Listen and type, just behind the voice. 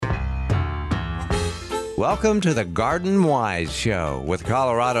Welcome to the Garden Wise Show with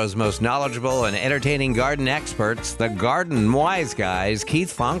Colorado's most knowledgeable and entertaining garden experts, the Garden Wise Guys,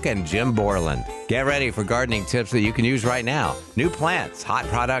 Keith Funk and Jim Borland. Get ready for gardening tips that you can use right now, new plants, hot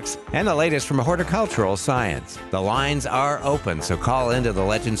products, and the latest from horticultural science. The lines are open, so call into the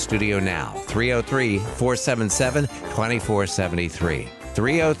Legend Studio now, 303-477-2473.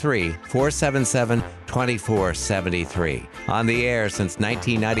 303-477-2473. On the air since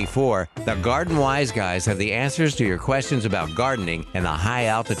 1994, the Garden Wise Guys have the answers to your questions about gardening in the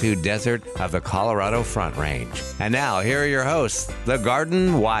high-altitude desert of the Colorado Front Range. And now, here are your hosts, the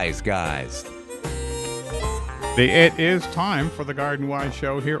Garden Wise Guys. It is time for the Garden Wise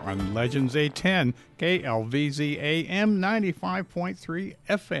Show here on Legends 810, KLVZ AM 95.3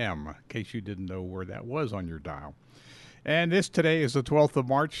 FM, in case you didn't know where that was on your dial. And today is the 12th of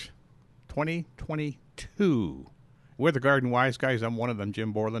March, 2022. We're the Garden Wise Guys. I'm one of them,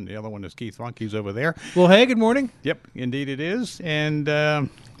 Jim Borland. The other one is Keith Funk. He's over there. Well, hey, good morning. Yep, indeed it is. And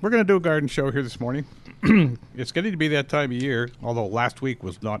we're going to do a garden show here this morning. It's getting to be that time of year, although last week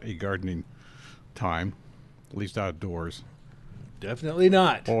was not a gardening time, at least outdoors. Definitely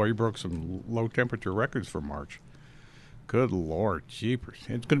not. Oh, he broke some low-temperature records for March. Good Lord, jeepers.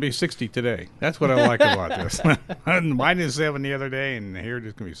 It's going to be 60 today. That's what I like about this. Minus 7 the other day, and here it's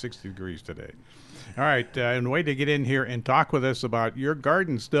going to be 60 degrees today. All right, and the way to get in here and talk with us about your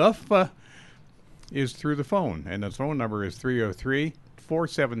garden stuff is through the phone. And the phone number is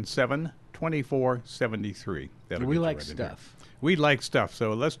 303-477-2473. We like stuff. We like stuff,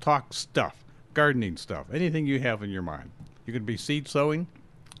 so let's talk stuff, gardening stuff, anything you have in your mind. You could be seed sowing.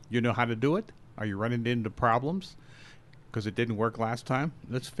 You know how to do it. Are you running into problems because it didn't work last time?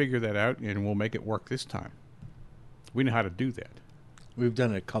 Let's figure that out, and we'll make it work this time. We know how to do that. We've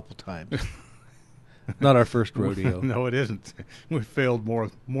done it a couple times. Not our first rodeo. No, it isn't. We've failed more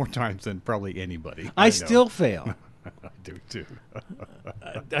times than probably anybody. I still fail. I do, too.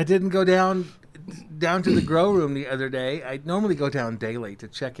 I didn't go down to the grow room the other day. I normally go down daily to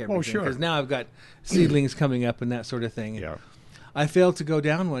check everything. Oh, sure. Because now I've got seedlings coming up and that sort of thing. Yeah. I failed to go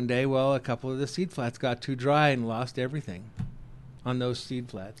down one day. Well, a couple of the seed flats got too dry and lost everything on those seed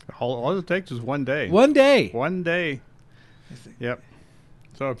flats. All it takes is one day. One day. One day. Yep.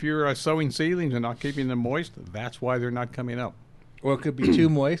 So if you're sowing seedlings and not keeping them moist, that's why they're not coming up. Or it could be too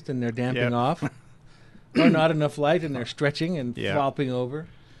moist and they're damping off. Or not enough light and they're stretching and flopping over.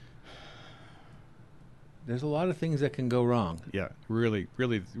 There's a lot of things that can go wrong. Yeah, really,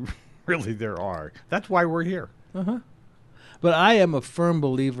 really, really there are. That's why we're here. Uh-huh. But I am a firm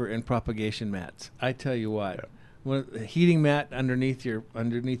believer in propagation mats. I tell you what, a heating mat underneath your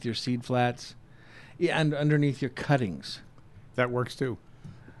seed flats, and underneath your cuttings. That works too.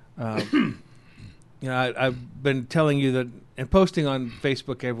 I've been telling you that and posting on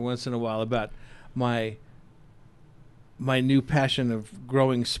Facebook every once in a while about my new passion of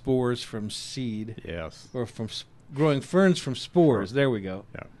growing spores from seed. Yes. Or from growing ferns from spores. There we go.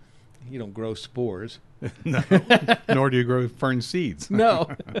 Yeah. You don't grow spores. No, nor do you grow fern seeds. No,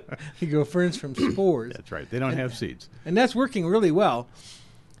 you grow ferns from spores. That's right. They don't have seeds. And that's working really well.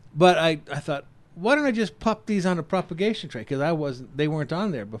 But I thought, why don't I just pop these on a propagation tray? Because they weren't on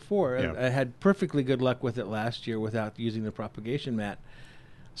there before. Yeah. I had perfectly good luck with it last year without using the propagation mat.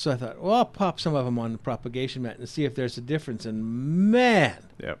 So I thought, well, I'll pop some of them on the propagation mat and see if there's a difference. And man,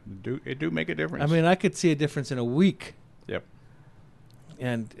 it do make a difference. I mean, I could see a difference in a week. Yep.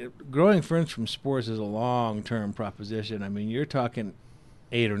 And growing ferns from spores is a long-term proposition. I mean, you're talking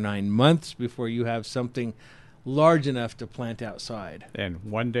 8 or 9 months before you have something large enough to plant outside. And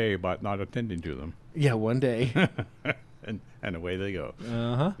one day about not attending to them. Yeah, one day. and away they go.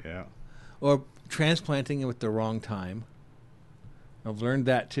 Uh-huh. Yeah. Or transplanting it at the wrong time. I've learned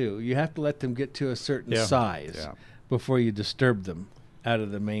that, too. You have to let them get to a certain size before you disturb them out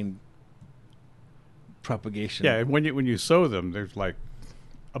of the main propagation. Yeah, and when you sow them, there's like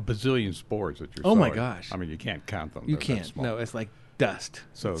a bazillion spores that you're sowing. My gosh. I mean, you can't count them. You They're can't. No, it's like dust.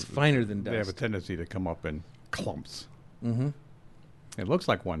 So it's finer than dust. They have a tendency to come up in clumps. Mm-hmm. It looks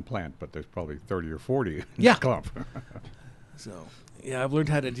like one plant, but there's probably 30 or 40 in a clump. So, I've learned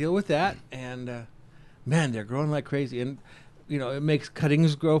how to deal with that, and man, they're growing like crazy. And, it makes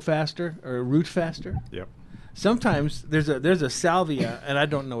cuttings grow faster or root faster. Yep. Sometimes there's a salvia, and I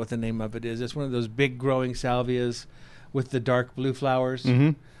don't know what the name of it is. It's one of those big growing salvias with the dark blue flowers.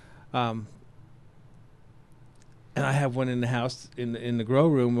 Mm-hmm. And I have one in the house in the grow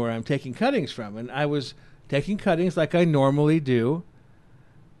room where I'm taking cuttings from, and I was taking cuttings like I normally do,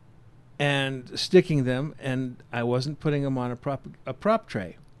 and sticking them, and I wasn't putting them on a prop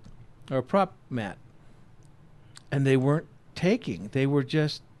tray or a prop mat, and they weren't taking; they were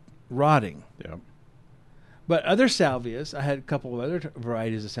just rotting. Yep. But other salvias, I had a couple of other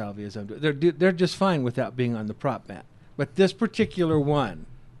varieties of salvias. They're just fine without being on the prop mat. But this particular one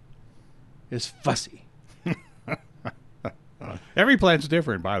is fussy. Every plant's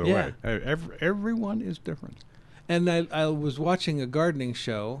different, by the Yeah. way. Everyone is different. And I was watching a gardening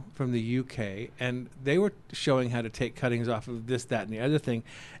show from the UK, and they were showing how to take cuttings off of this, that, and the other thing.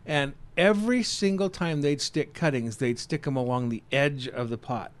 And every single time they'd stick cuttings, they'd stick them along the edge of the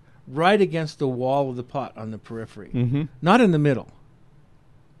pot, right against the wall of the pot on the periphery, not in the middle.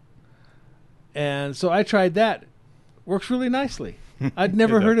 And so I tried that. Works really nicely. I'd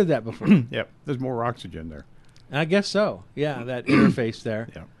never heard of that before. Yep. There's more oxygen there. I guess so. Yeah, that interface there.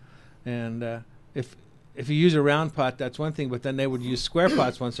 Yeah. And if you use a round pot, that's one thing. But then they would use square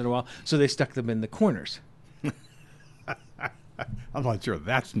pots once in a while, so they stuck them in the corners. I'm not sure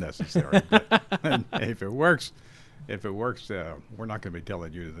that's necessary. But if it works, we're not going to be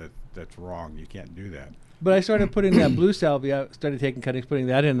telling you that that's wrong. You can't do that. But I started putting that blue salvia. Started taking cuttings, putting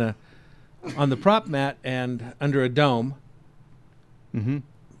that in on the prop mat and under a dome. Mm-hmm.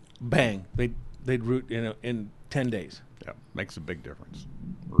 Bang! They'd root in 10 days. Yeah, makes a big difference.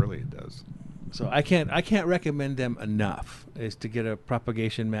 Really, it does. So I can't recommend them enough. Is to get a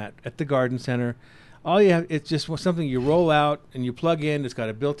propagation mat at the garden center. All you have, it's just something you roll out and you plug in. It's got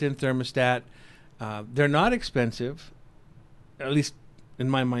a built-in thermostat. They're not expensive. At least in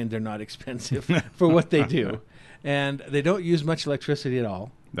my mind, they're not expensive for what they do, and they don't use much electricity at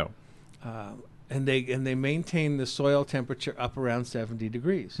all. No. And they maintain the soil temperature up around 70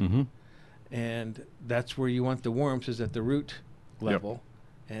 degrees. Mm-hmm. And that's where you want the warmth, is at the root level.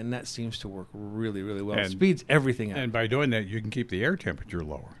 Yep. And that seems to work really, really well. It speeds everything up. And by doing that, you can keep the air temperature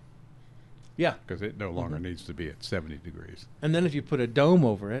lower. Yeah. Because it no longer needs to be at 70 degrees. And then if you put a dome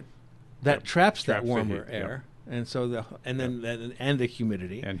over it, that traps that warmer the heat, air. And so and the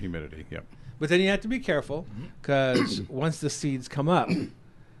humidity. And humidity, yep. But then you have to be careful, because once the seeds come up,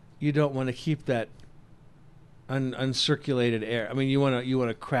 you don't want to keep that uncirculated air. I mean, you want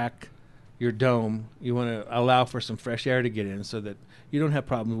to crack your dome. You want to allow for some fresh air to get in, so that you don't have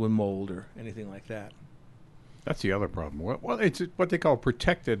problems with mold or anything like that. That's the other problem. Well, it's what they call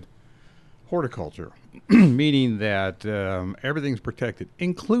protected horticulture, meaning that everything's protected,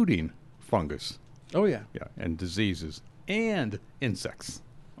 including fungus. Oh, yeah. Yeah, and diseases and insects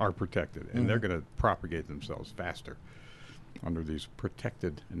are protected, and they're going to propagate themselves faster under these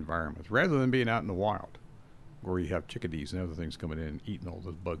protected environments, rather than being out in the wild, where you have chickadees and other things coming in and eating all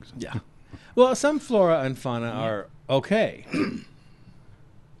those bugs. Yeah. Well, some flora and fauna are okay.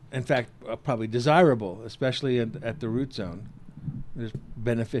 In fact, probably desirable, especially at the root zone. There's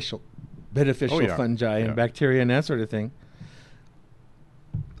beneficial fungi and bacteria and that sort of thing.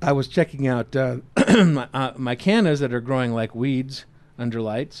 I was checking out my cannas that are growing like weeds under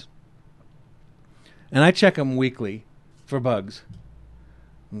lights, and I check them weekly for bugs.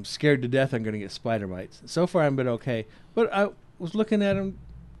 I'm scared to death I'm going to get spider bites. So far, I've been okay. But I was looking at them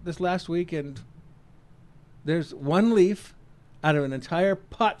this last week, and there's one leaf out of an entire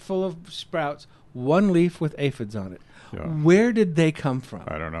pot full of sprouts, one leaf with aphids on it. Yeah. Where did they come from?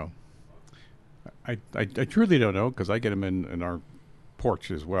 I don't know. I truly don't know, because I get them in our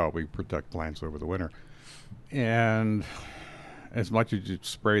porch as well. We protect plants over the winter. And as much as you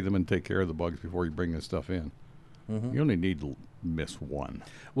spray them and take care of the bugs before you bring this stuff in, you only need to miss one.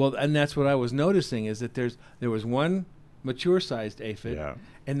 Well, and that's what I was noticing, is that there was one mature-sized aphid,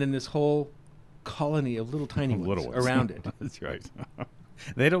 and then this whole colony of little tiny ones around it. That's right.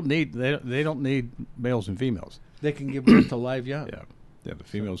 They don't need males and females. They can give birth to live young. Yeah, the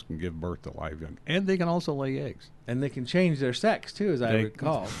females can give birth to live young, and they can also lay eggs. And they can change their sex too, as I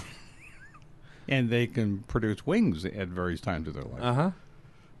recall. And they can produce wings at various times of their life.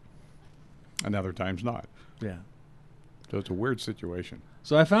 And other times not. Yeah. So it's a weird situation.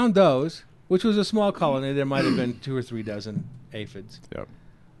 So I found those, which was a small colony. There might have been 2 or 3 dozen aphids. Yep.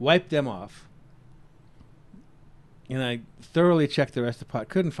 Wiped them off. And I thoroughly checked the rest of the pot.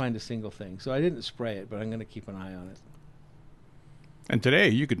 Couldn't find a single thing. So I didn't spray it, but I'm going to keep an eye on it. And today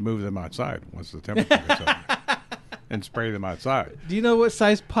you could move them outside once the temperature gets up and spray them outside. Do you know what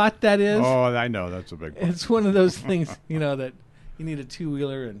size pot that is? Oh, I know. That's a big pot. It's one of those things, that you need a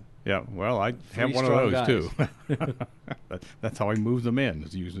 2-wheeler and... Yeah, well, I have one of those guys, too. That's how I move them in.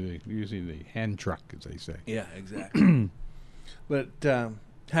 It's using the hand truck, as they say. Yeah, exactly. But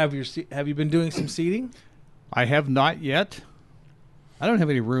have you been doing some seeding? I have not yet. I don't have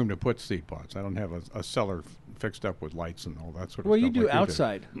any room to put seed pots. I don't have a cellar fixed up with lights and all that sort of stuff. Well, you do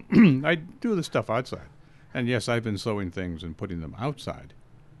outside. I do the stuff outside. And yes, I've been sowing things and putting them outside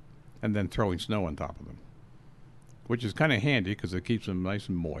and then throwing snow on top of them, which is kind of handy because it keeps them nice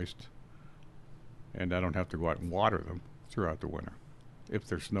and moist. and I don't have to go out and water them throughout the winter if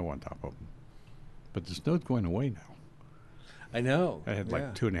there's snow on top of them. But the snow's going away now. I know. I had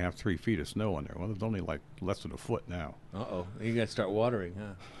like 2.5, 3 feet of snow on there. Well, there's only like less than a foot now. Uh-oh. You got to start watering,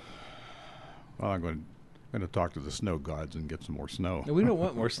 huh? Well, I'm going to talk to the snow gods and get some more snow. No, we don't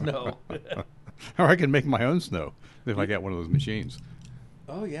want more snow. Or I can make my own snow if I get one of those machines.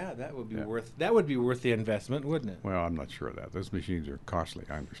 Oh yeah, that would be worth the investment, wouldn't it? Well, I'm not sure of that. Those machines are costly,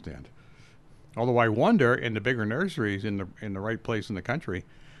 I understand. Although I wonder, in the bigger nurseries in the right place in the country,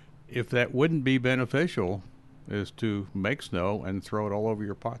 if that wouldn't be beneficial, is to make snow and throw it all over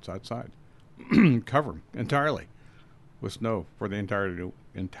your pots outside, cover them entirely with snow for the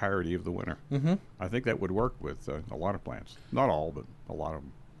entirety of the winter. Mm-hmm. I think that would work with a lot of plants. Not all, but a lot of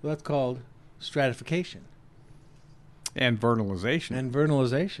them. Well, that's called stratification. And vernalization.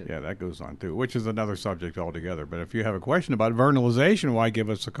 Yeah, that goes on too, which is another subject altogether. But if you have a question about vernalization, why give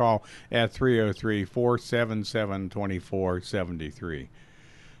us a call at 303-477-2473.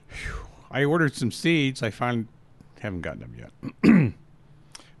 I ordered some seeds. I haven't gotten them yet.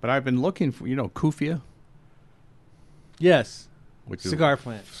 But I've been looking for, kufia. Yes. Which cigar is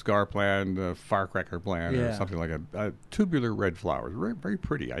plant. Cigar plant, firecracker plant, or something like a tubular red flowers. Very, very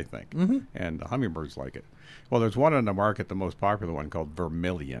pretty, I think. Mm-hmm. And the hummingbirds like it. Well, there's one on the market, the most popular one, called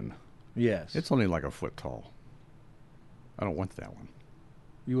vermilion. Yes. It's only like a foot tall. I don't want that one.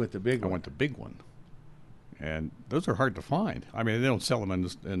 You want the big one. I want the big one. And those are hard to find. I mean, they don't sell them in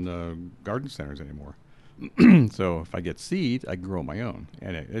the garden centers anymore. So if I get seed, I can grow my own.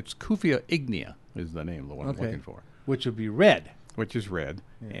 And it's Kufia ignea is the name of the one I'm looking for. Which would be red. Which is red.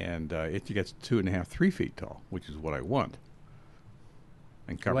 Yeah. And it gets 2.5, 3 feet tall, which is what I want.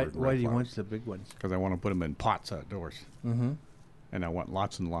 And covered Why do you want the big ones? Because I want to put them in pots outdoors. Mm-hmm. And I want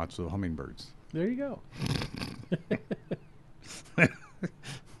lots and lots of hummingbirds. There you go.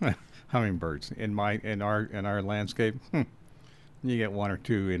 Hummingbirds in our landscape. You get 1 or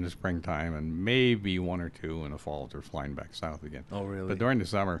 2 in the springtime, and maybe 1 or 2 in the fall if they're flying back south again. Oh, really? But during the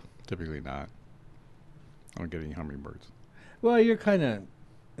summer, typically not. I don't get any hummingbirds. Well, you're kind of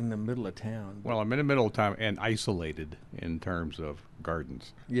in the middle of town. Well, I'm in the middle of town and isolated in terms of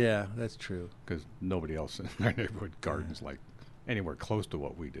gardens. Yeah, that's true. Because nobody else in our neighborhood gardens like anywhere close to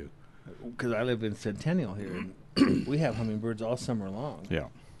what we do. Because I live in Centennial here, and we have hummingbirds all summer long. Yeah.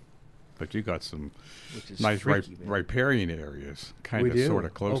 But you got some nice freaky, riparian areas, kind of sort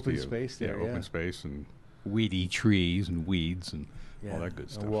of close to you. Open space there, yeah. Open space and weedy trees and weeds and all that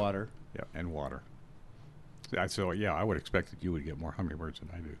good stuff. And water. Yeah, and water. So, I would expect that you would get more hummingbirds than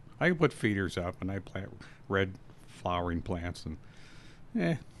I do. I can put feeders up, and I plant red flowering plants, and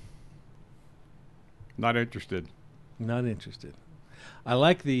not interested. Not interested. I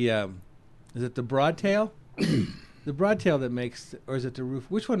like the, is it the broadtail? The broadtail that makes, or is it the roof?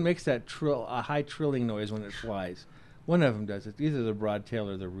 Which one makes that a high trilling noise when it flies? One of them does it. Either the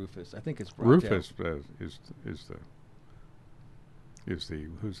broadtail or the rufous. I think it's broadtail. Rufus is the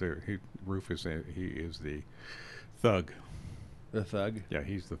who's there? Rufus. He is the thug. The thug. Yeah,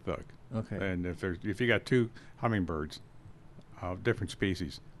 he's the thug. Okay. And if you got 2 hummingbirds of different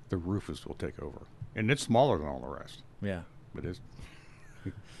species, the rufus will take over, and it's smaller than all the rest. Yeah. But it's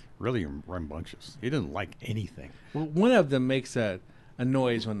really rambunctious. He doesn't like anything. Well, one of them makes a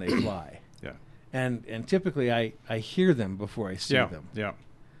noise when they fly. Yeah. And typically I hear them before I see them. Yeah.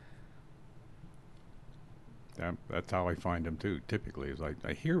 That's how I find them too. Typically, is I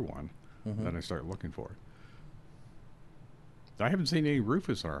hear one, then I start looking for it. I haven't seen any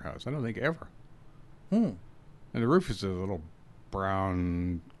rufus in our house. I don't think ever. And the rufus is a little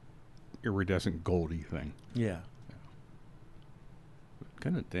brown, iridescent, goldy thing. Yeah.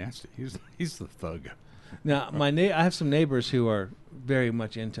 Kind of nasty. He's the thug. Now, I have some neighbors who are very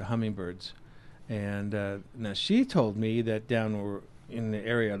much into hummingbirds, and now she told me that down in the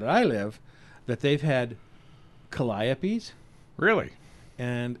area that I live, that they've had calliopes. Really?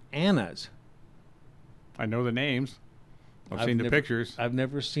 And annas. I know the names. I've seen the pictures. I've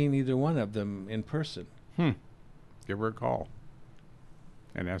never seen either one of them in person. Give her a call.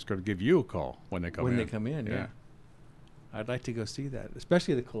 And ask her to give you a call when they come in. When they come in, yeah. I'd like to go see that,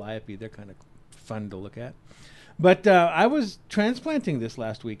 especially the calliope. They're kind of fun to look at. But I was transplanting this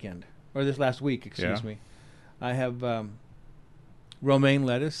last week, excuse me. I have romaine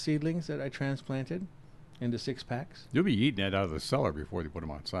lettuce seedlings that I transplanted into 6-packs. You'll be eating that out of the cellar before they put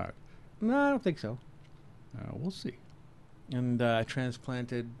them outside. No, I don't think so. We'll see. And I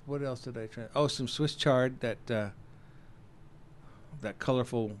transplanted, what else did I transplant? Oh, some Swiss chard, that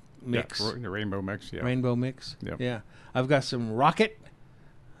colorful mix. Yeah, the rainbow mix, yeah. Rainbow mix, yep. Yeah. I've got some rocket,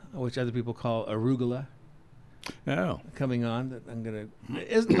 which other people call arugula. Oh. coming on that I'm gonna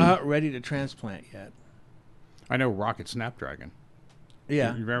isn't not ready to transplant yet. I know Rocket Snapdragon.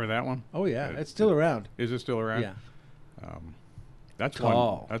 Yeah. You remember that one? Oh yeah, it's still around. Is it still around? Yeah. That's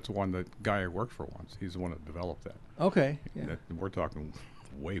Tall. one. That's one that guy I worked for once. He's the one that developed that. Okay. Yeah. We're talking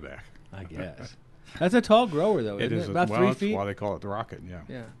way back. I guess. That's a tall grower though, isn't it? About 3 that's feet. why they call it the Rocket. Yeah.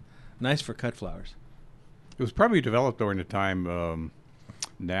 Yeah. Nice for cut flowers. It was probably developed during the time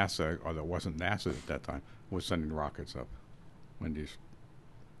NASA, or that wasn't NASA at that time, was sending rockets up when they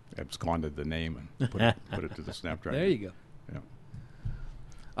absconded the name and put it to the Snapdragon. There you go. Yeah.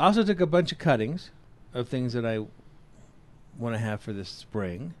 I also took a bunch of cuttings of things that I want to have for this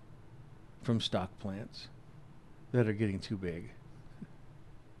spring from stock plants that are getting too big.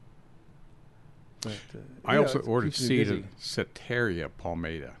 But, I also it ordered keeps me seed busy. of Ceteria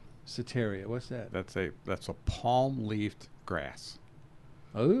palmata. Ceteria, what's that? That's a palm-leafed grass.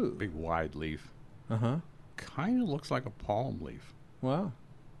 Oh. Big wide leaf. Uh-huh. Kind of looks like a palm leaf. Wow.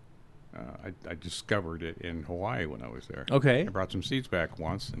 I discovered it in Hawaii when I was there. Okay. I brought some seeds back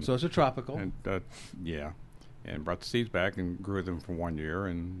once. And, So it's a tropical. And yeah, and brought the seeds back and grew them for 1 year,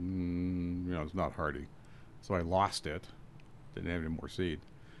 and it's not hardy, so I lost it. Didn't have any more seed,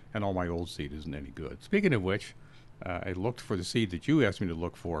 and all my old seed isn't any good. Speaking of which, I looked for the seed that you asked me to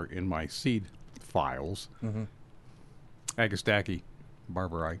look for in my seed files. Mm-hmm. Agastaki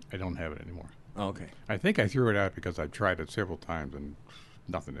Barberi. I don't have it anymore. Oh, okay. I think I threw it out because I tried it several times and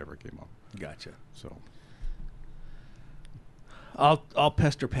nothing ever came up. Gotcha. So I'll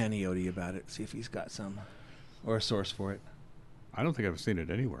pester Paniotti about it, see if he's got some or a source for it. I don't think I've seen it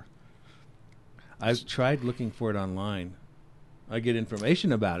anywhere. I've tried looking for it online. I get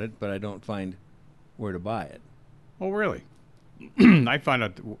information about it, but I don't find where to buy it. Oh, really? I find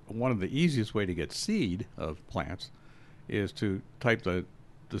out one of the easiest way to get seed of plants is to type the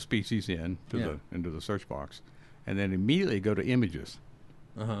species into the search box, and then immediately go to images.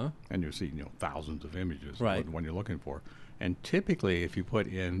 Uh-huh. And you'll see thousands of images Right. when you're looking for. And typically, if you put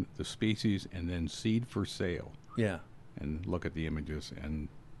in the species and then seed for sale, Yeah. and look at the images, and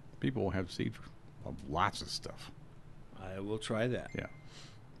people will have seed of lots of stuff. I will try that. Yeah,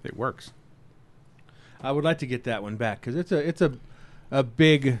 it works. I would like to get that one back because it's a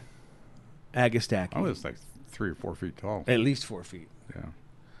big Agastaki. Oh, it's like 3 or 4 feet tall. At least 4 feet. Yeah,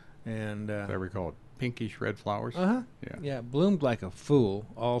 And as I recall, pinkish red flowers. uh-huh. Yeah. Yeah, bloomed like a fool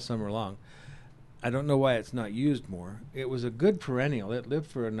all summer long. I don't know why it's not used more. It was a good perennial. It lived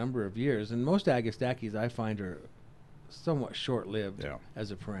for a number of years, and most Agastakis I find are somewhat short-lived as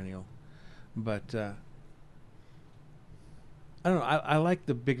a perennial. But I don't know. I like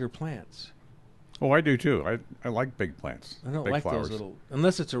the bigger plants. Oh, I do too. I like big plants. I don't big like flowers. those little,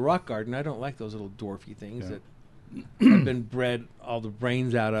 unless it's a rock garden. I don't like those little dwarfy things Yeah. that have been bred all the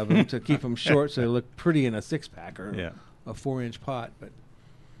brains out of them to keep them short so they look pretty in a 6-pack or a 4-inch pot. But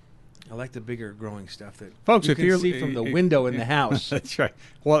I like the bigger growing stuff that Folks, you if can you're see from the window in the house. That's right.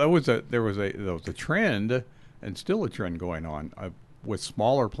 Well, there was a trend, and still a trend going on with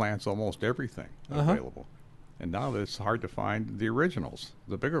smaller plants. Almost everything available, and now it's hard to find the originals,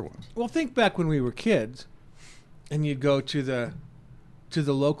 the bigger ones. Well, think back when we were kids, and you'd go to the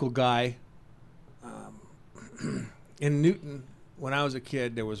local guy in Newton. When I was a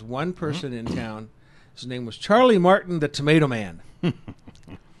kid, there was one person in town. His name was Charlie Martin, the Tomato Man.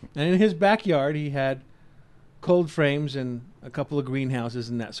 And in his backyard, he had cold frames and a couple of greenhouses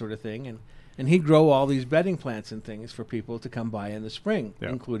and that sort of thing. And he'd grow all these bedding plants and things for people to come buy in the spring,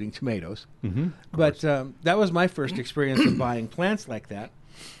 including tomatoes. Mm-hmm. But that was my first experience of buying plants like that.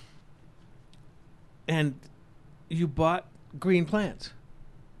 And you bought green plants.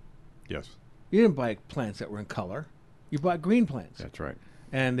 Yes, You didn't buy plants that were in color. You bought green plants. that's right.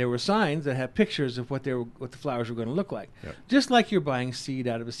 And there were signs that had pictures of what the flowers were going to look like. Yep. Just like you're buying seed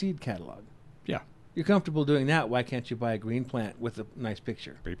out of a seed catalog. Yeah, You're comfortable doing that. Why can't you buy a green plant with a nice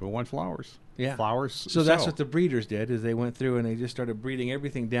picture? people want flowers. Yeah. Flowers. So that's sell. what the breeders did, is they went through and they just started breeding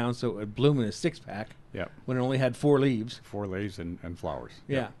everything down so it would bloom in a 6-pack when it only had 4 leaves. 4 leaves and flowers.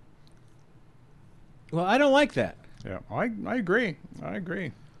 Yeah. Well, I don't like that. Yeah, I agree.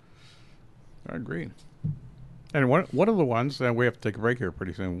 And one of the ones, and we have to take a break here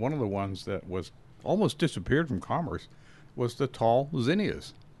pretty soon, one of the ones that was almost disappeared from commerce was the tall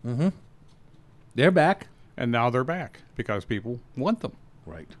zinnias. Mm-hmm. They're back. And now they're back because people want them.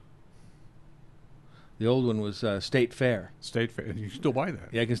 Right. The old one was State Fair. State Fair, you can still buy that.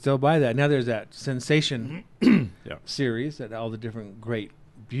 Yeah, you can still buy that. Now there's that Sensation Yeah. series that all the different great,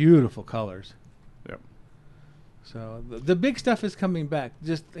 beautiful colors. Yep. So the big stuff is coming back.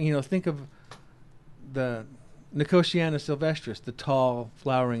 Just, think of the Nicotiana sylvestris, the tall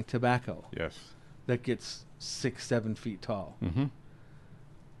flowering tobacco Yes. that gets 6-7 feet tall. Mm-hmm.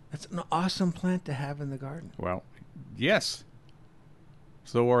 That's an awesome plant to have in the garden. Well, yes.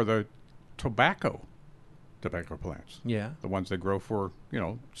 So are the tobacco plants. Yeah. The ones that grow for,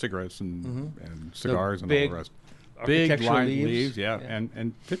 cigarettes and, Mm-hmm. and cigars and big all the rest. Big architectural lined leaves. leaves, yeah.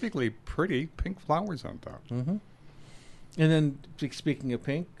 And typically pretty pink flowers on top. Mm-hmm. And then, speaking of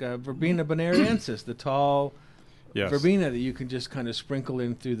pink, Verbena bonariensis, the tall Yes. verbena that you can just kind of sprinkle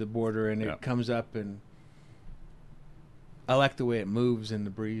in through the border, and Yeah. it comes up, and I like the way it moves in the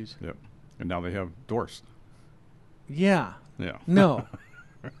breeze. Yep. And now they have dwarfs. Yeah. Yeah. No.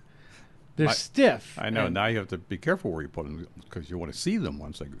 They're stiff. I know. and- Now you have to be careful where you put them because you want to see them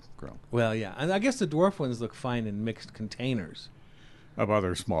once they grow. Well, yeah. And I guess the dwarf ones look fine in mixed containers. Of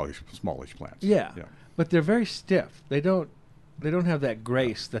other smallish plants. Yeah. Yeah. But they're very stiff. They don't have that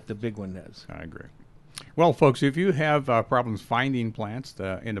grace that the big one does. I agree. Well, folks, if you have problems finding plants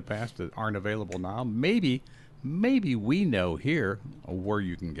in the past that aren't available now, maybe we know here where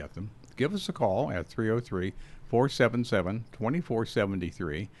you can get them. Give us a call at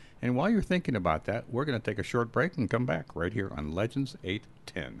 303-477-2473. And while you're thinking about that, we're going to take a short break and come back right here on Legends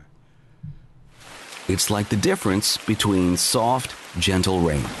 810. It's like the difference between soft, gentle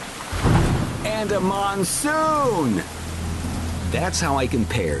rain and a monsoon. That's how I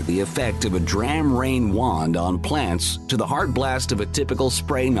compare the effect of a dram rain wand on plants to the hard blast of a typical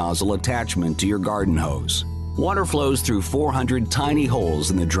spray nozzle attachment to your garden hose. Water flows through 400 tiny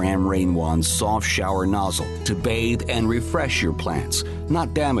holes in the dram rain wand's soft shower nozzle to bathe and refresh your plants,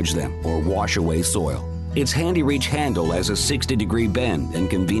 not damage them or wash away soil. Its handy-reach handle has a 60-degree bend and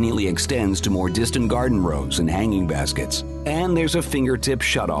conveniently extends to more distant garden rows and hanging baskets. And there's a fingertip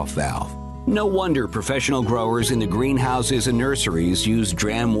shutoff valve. No wonder professional growers in the greenhouses and nurseries use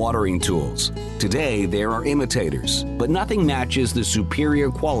dram watering tools. Today, there are imitators, but nothing matches the superior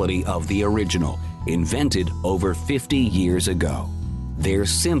quality of the original, invented over 50 years ago. They're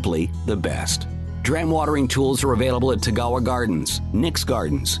simply the best. Dram watering tools are available at Tagawa Gardens, Nick's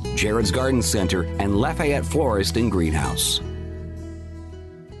Gardens, Jared's Garden Center, and Lafayette Florist and Greenhouse.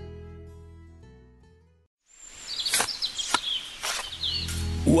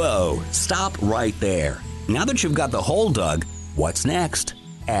 Whoa, stop right there. Now that you've got the hole dug, what's next?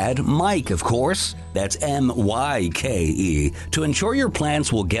 Add Mike, of course. That's M-Y-K-E, to ensure your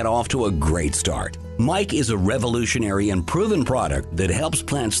plants will get off to a great start. Mike is a revolutionary and proven product that helps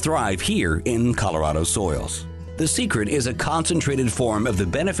plants thrive here in Colorado soils. The secret is a concentrated form of the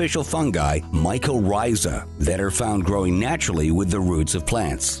beneficial fungi mycorrhiza that are found growing naturally with the roots of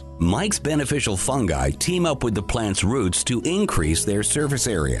plants. Mike's beneficial fungi team up with the plant's roots to increase their surface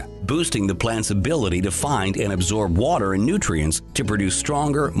area, boosting the plant's ability to find and absorb water and nutrients to produce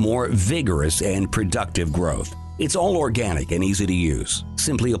stronger, more vigorous, and productive growth. It's all organic and easy to use.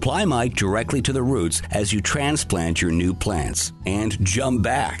 Simply apply Mike directly to the roots as you transplant your new plants and jump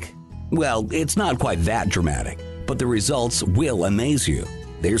back. Well, it's not quite that dramatic, but the results will amaze you.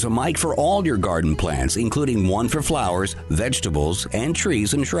 There's a Mike for all your garden plants, including one for flowers, vegetables, and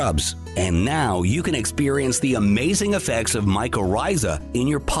trees and shrubs. And now you can experience the amazing effects of mycorrhiza in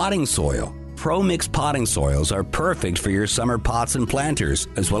your potting soil. Pro Mix potting soils are perfect for your summer pots and planters,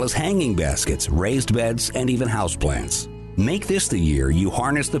 as well as hanging baskets, raised beds, and even houseplants. Make this the year you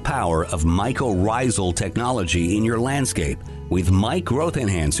harness the power of mycorrhizal technology in your landscape with Mike Growth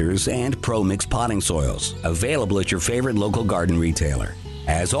Enhancers and Pro Mix potting soils, available at your favorite local garden retailer.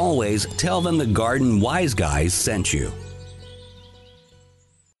 As always, tell them the Garden Wise Guys sent you.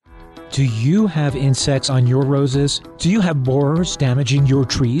 Do you have insects on your roses? Do you have borers damaging your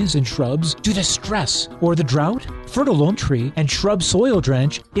trees and shrubs due to stress or the drought? Fertilome Tree and Shrub Soil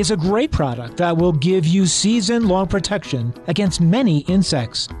Drench is a great product that will give you season-long protection against many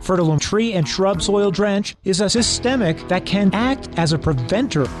insects. Fertilome Tree and Shrub Soil Drench is a systemic that can act as a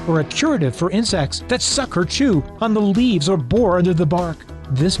preventer or a curative for insects that suck or chew on the leaves or bore under the bark.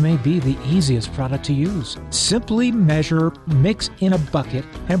 This may be the easiest product to use. Simply measure, mix in a bucket,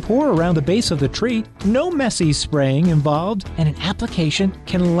 and pour around the base of the tree. No messy spraying involved, and an application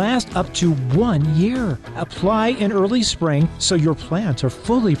can last up to 1 year. Apply in early spring so your plants are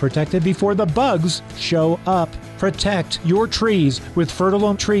fully protected before the bugs show up. Protect your trees with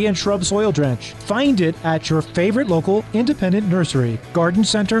Fertilome Tree and Shrub Soil Drench. Find it at your favorite local independent nursery, garden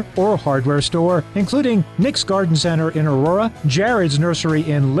center, or hardware store, including Nick's Garden Center in Aurora, Jared's Nursery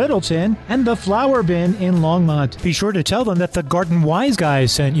in Littleton, and the Flower Bin in Longmont. Be sure to tell them that the Garden Wise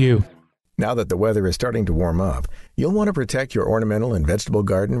Guys sent you. Now that the weather is starting to warm up, you'll want to protect your ornamental and vegetable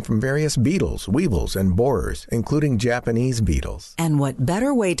garden from various beetles, weevils, and borers, including Japanese beetles. And what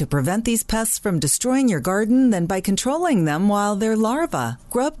better way to prevent these pests from destroying your garden than by controlling them while they're larvae?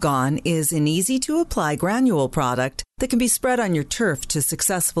 Grub Gone is an easy-to-apply granule product that can be spread on your turf to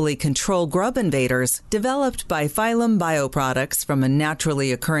successfully control grub invaders. Developed by Phylum Bioproducts from a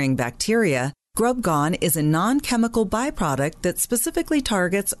naturally occurring bacteria, Grub Gone is a non-chemical byproduct that specifically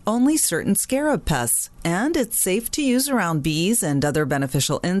targets only certain scarab pests, and it's safe to use around bees and other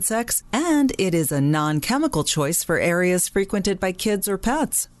beneficial insects, and it is a non-chemical choice for areas frequented by kids or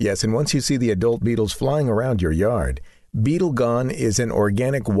pets. Yes, and once you see the adult beetles flying around your yard, Beetle Gone is an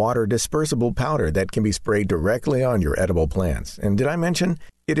organic water dispersible powder that can be sprayed directly on your edible plants. And did I mention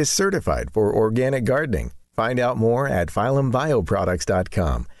it is certified for organic gardening? Find out more at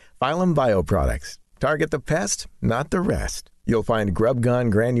PhylumBioproducts.com. Phylum Bioproducts. Target the pest, not the rest. You'll find Grub Gone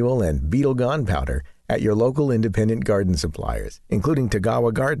Granule and Beetle Gone Powder at your local independent garden suppliers, including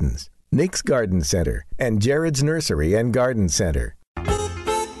Tagawa Gardens, Nick's Garden Center, and Jared's Nursery and Garden Center.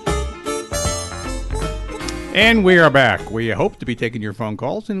 And we are back. We hope to be taking your phone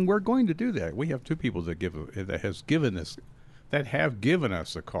calls, and we're going to do that. We have two people that have given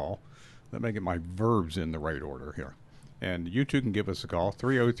us a call. Let me get my verbs in the right order here. And you two can give us a call,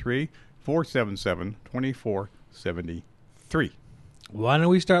 303-477-2473. Why don't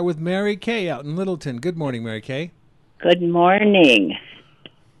we start with Mary Kay out in Littleton? Good morning, Mary Kay. Good morning.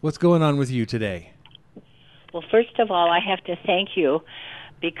 What's going on with you today? Well, first of all, I have to thank you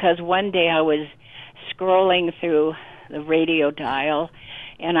because one day I was scrolling through the radio dial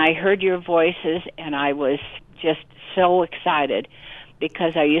and I heard your voices and I was just so excited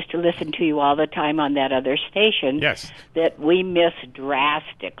because I used to listen to you all the time on that other station. Yes. That we miss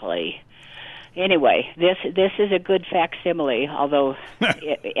drastically. Anyway, this is a good facsimile, although,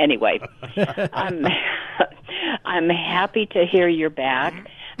 anyway. I'm happy to hear you're back,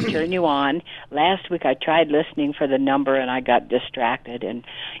 turn you on. Last week I tried listening for the number and I got distracted. And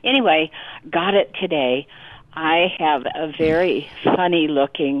anyway, got it today. I have a very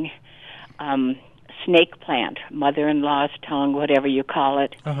funny-looking snake plant, mother-in-law's tongue, whatever you call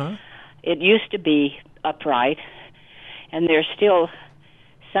it. Uh-huh. It used to be upright, and there's still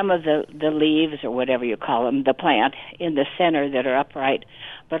some of the leaves, or whatever you call them, the plant, in the center that are upright,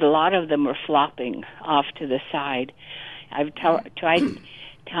 but a lot of them are flopping off to the side. I've tried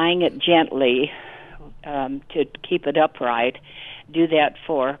tying it gently to keep it upright, do that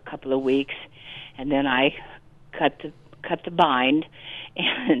for a couple of weeks, and then I cut the bind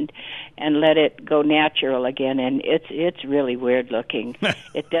and let it go natural again, and it's really weird looking.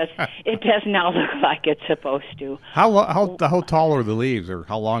 It does now look like it's supposed to. How tall are the leaves, or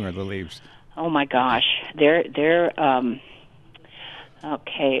how long are the leaves? Oh my gosh, they're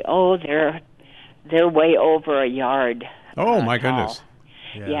okay. Oh, they're way over a yard. Oh my tall. goodness.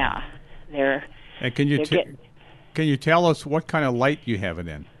 Yeah, they're. And can you tell us what kind of light you have it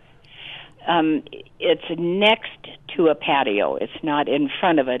in? It's next to a patio. It's not in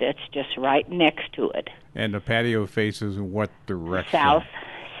front of it. It's just right next to it. And the patio faces what direction?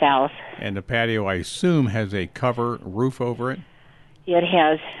 South. And the patio, I assume, has a roof over it? It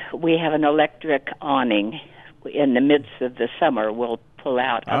has. We have an electric awning. In the midst of the summer, we'll pull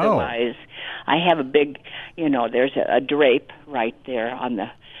out. Oh. Otherwise, I have a big, there's a drape right there on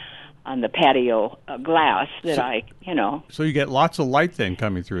the patio glass that So you get lots of light then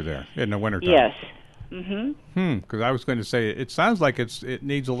coming through there in the wintertime? Yes. Mm-hmm. Because I was going to say, it sounds like it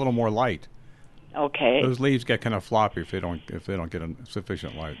needs a little more light. Okay. Those leaves get kind of floppy if they don't get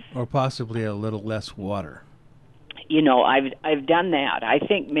sufficient light. Or possibly a little less water. I've done that. I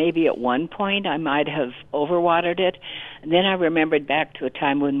think maybe at one point I might have overwatered it. And then I remembered back to a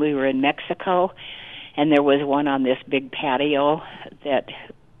time when we were in Mexico, and there was one on this big patio that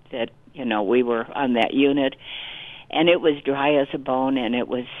we were on that unit, and it was dry as a bone, and it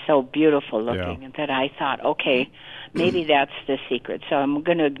was so beautiful looking that I thought, okay, maybe that's the secret. So I'm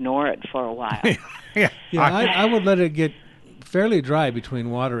going to ignore it for a while. I would let it get fairly dry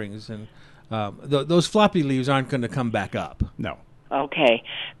between waterings, and those floppy leaves aren't going to come back up. No. Okay.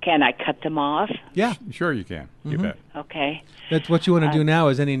 Can I cut them off? Yeah. Sure you can. You bet. Okay. That's what you want to do now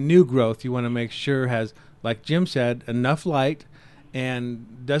is any new growth you want to make sure has, like Jim said, enough light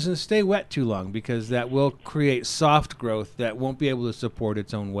and doesn't stay wet too long, because that will create soft growth that won't be able to support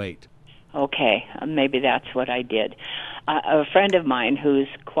its own weight. Okay. Maybe that's what I did. A friend of mine who's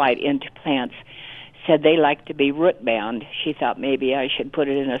quite into plants said they like to be root bound. She thought maybe I should put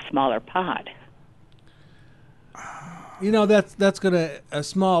it in a smaller pot. That's a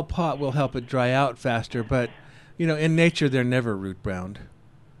small pot will help it dry out faster, but in nature they're never root bound.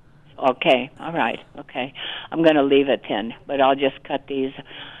 Okay, all right, okay. I'm going to leave it then, but I'll just cut these.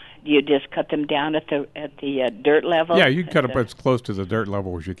 You just cut them down at the dirt level? Yeah, you can cut them as close to the dirt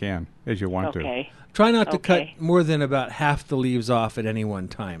level as you can, as you want to. Okay. Try not to cut Okay. more than about half the leaves off at any one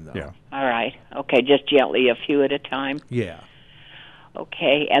time, though. Yeah. All right. Okay, just gently, a few at a time. Yeah.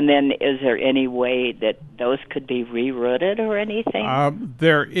 Okay, and then is there any way that those could be rerooted or anything?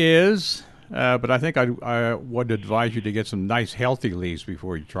 There is, but I think I would advise you to get some nice, healthy leaves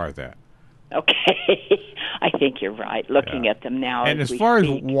before you try that. Okay. I think you're right, looking at them now. And as we far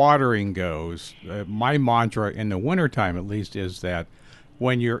speak. as watering goes, my mantra in the wintertime at least is that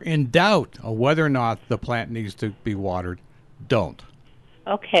when you're in doubt of whether or not the plant needs to be watered, don't.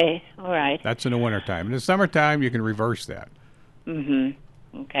 Okay, all right. That's in the wintertime. In the summertime, you can reverse that.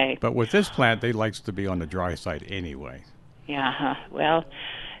 Mm-hmm. Okay. But with this plant, they likes to be on the dry side anyway. Yeah, well,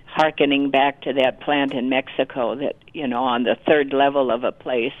 hearkening back to that plant in Mexico that, on the third level of a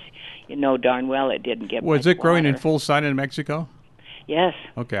place, darn well it didn't get Was much it growing in water. full sun in Mexico? Yes.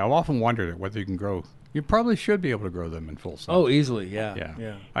 Okay, I've often wondered whether you can grow. You probably should be able to grow them in full sun. Oh, easily, yeah.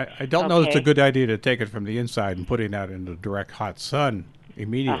 Yeah. I don't know if it's a Okay. good idea to take it from the inside and put it out in the direct hot sun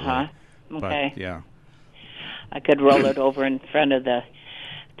immediately. Uh-huh. Okay. But, yeah. I could roll it over in front of the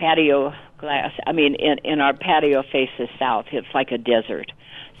patio glass. I mean, in our patio faces south. It's like a desert.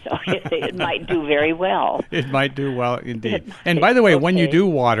 So it might do very well. It might do well indeed. It And might. by the way, when you Okay. do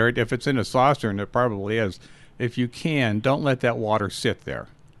water it, if it's in a saucer, and it probably is, if you can, don't let that water sit there.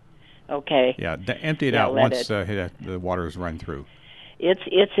 Okay. Yeah, empty it Yeah, out let once the water is run through.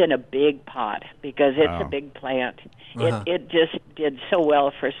 It's in a big pot because it's Oh. a big plant. Uh-huh. It just did so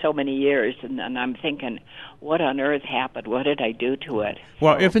well for so many years, and I'm thinking, what on earth happened? What did I do to it?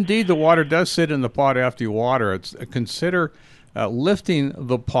 Well, So- if indeed the water does sit in the pot after you water it, consider lifting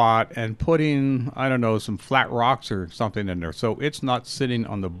the pot and putting, I don't know, some flat rocks or something in there, so it's not sitting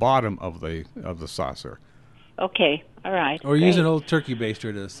on the bottom of the saucer. Okay, all right. Or use great. an old turkey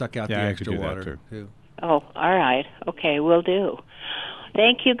baster to suck out Yeah, the I extra could do that, water, too. Oh, all right. Okay, will do.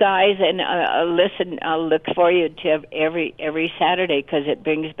 Thank you, guys, and listen. I'll look forward to every Saturday because it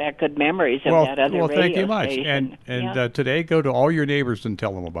brings back good memories of that other radio thank you much. station. And Yeah. Today, go to all your neighbors and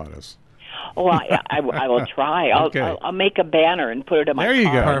tell them about us. Oh, I will try. Okay. I'll make a banner and put it in my There you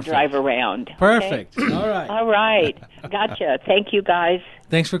car go. and Perfect. drive around. Okay? Perfect. All right. All right. Gotcha. Thank you, guys.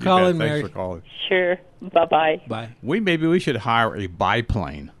 Thanks for You calling, bet. Mary. Thanks for calling. Sure. Bye-bye. Bye. Maybe we should hire a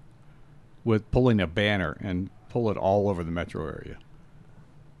biplane with pulling a banner and pull it all over the metro area.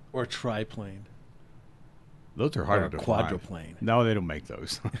 Or triplane. Those are harder Or a to fly. quadruplane. No, they don't make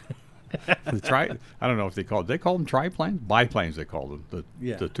those. I don't know if they call them triplanes? Biplanes they call them,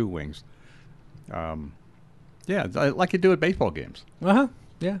 Yeah. the two wings. Yeah, like you do at baseball games. Uh-huh.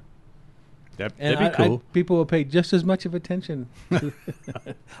 Yeah. That'd And be cool. people will pay just as much of attention.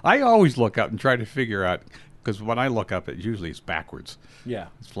 I always look up and try to figure out, because when I look up, it's backwards. Yeah.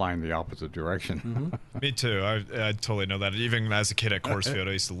 It's flying the opposite direction. Me too. I totally know that. Even as a kid at Coors Field,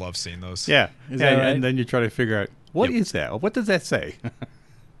 I used to love seeing those. Yeah. that right? And then you try to figure out, what is that? What does that say?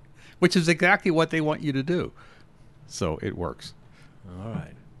 Which is exactly what they want you to do. So it works. All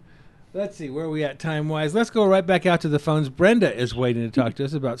right. Let's see, where are we at time-wise? Let's go right back out to the phones. Brenda is waiting to talk to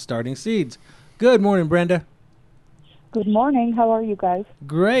us about starting seeds. Good morning, Brenda. Good morning. How are you guys?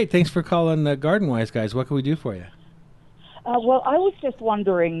 Great. Thanks for calling Garden Wise, guys. What can we do for you? Well, I was just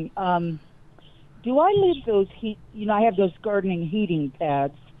wondering, do I leave those I have those gardening heating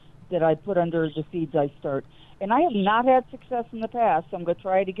pads that I put under the seeds I start, and I have not had success in the past, so I'm going to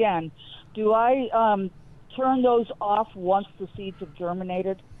try it again. Do I turn those off once the seeds have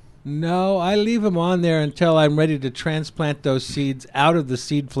germinated? No, I leave them on there until I'm ready to transplant those seeds out of the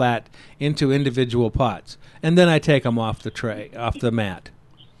seed flat into individual pots. And then I take them off the tray, off the mat.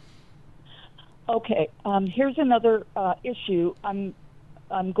 Okay. Here's another issue. I'm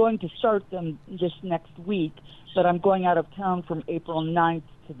going to start them this next week, but I'm going out of town from April 9th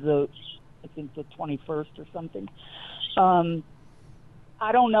to I think the 21st or something.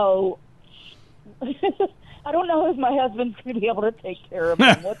 I don't know. I don't know if my husband's going to be able to take care of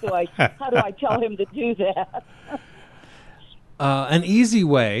them. How do I tell him to do that? An easy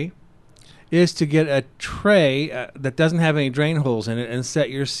way is to get a tray that doesn't have any drain holes in it and set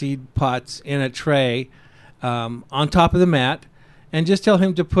your seed pots in a tray on top of the mat, and just tell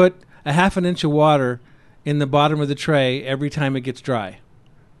him to put a half an inch of water in the bottom of the tray every time it gets dry.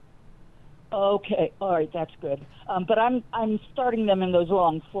 Okay, all right, that's good. But I'm starting them in those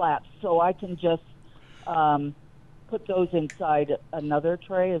long flats, so I can just put those inside another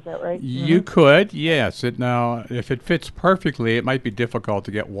tray. Is that right? You could, yes. Now, if it fits perfectly, it might be difficult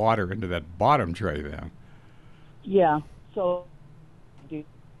to get water into that bottom tray then. Yeah. So,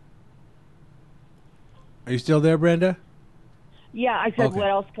 Are you still there, Brenda? Yeah, I said, Okay. what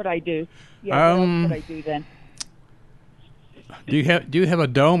else could I do? Yeah, what else could I do then? Do you have a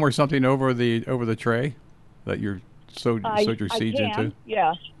dome or something over the tray that you're sowed your seeds I can, into?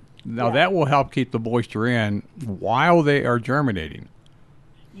 yeah. Now Yeah. that will help keep the moisture in while they are germinating.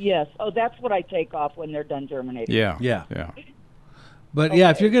 Yes. Oh, that's what I take off when they're done germinating. Yeah. Yeah. Yeah. But yeah,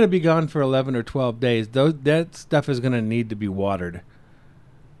 if you're going to be gone for 11 or 12 days, that stuff is going to need to be watered.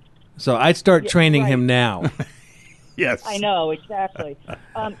 So I'd start training him now. Yes. I know, exactly.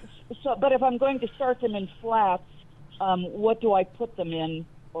 But if I'm going to start them in flats, what do I put them in,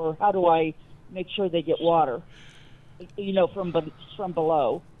 or how do I make sure they get water? From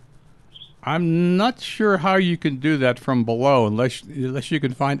below. I'm not sure how you can do that from below unless you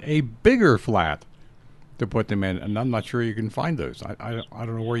can find a bigger flat to put them in, and I'm not sure you can find those. I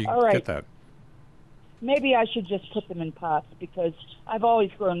don't know where you All right. get that. Maybe I should just put them in pots because I've always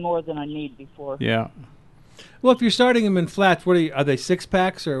grown more than I need before. Yeah. Well, if you're starting them in flats, are they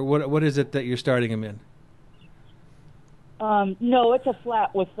 6-packs or what is it that you're starting them in? No, it's a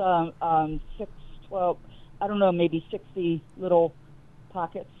flat with 6, 12, I don't know, maybe 60 little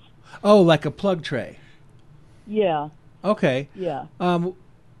pockets. Oh, like a plug tray. Yeah, Okay. yeah. Well,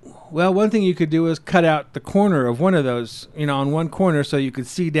 one thing you could do is cut out the corner of one of those, on one corner so you could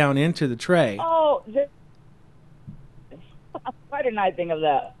see down into the tray. Oh, why didn't I think of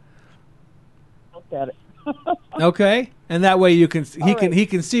that? Looked at it. Okay? And that way he can right. he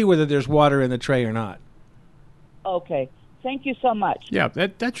can see whether there's water in the tray or not. Okay. Thank you so much. Yeah,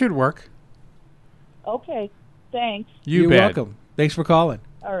 that should work. Okay. Thanks. You're bet. welcome. Thanks for calling.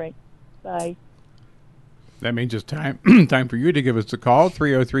 All right. Bye. That means it's time for you to give us a call.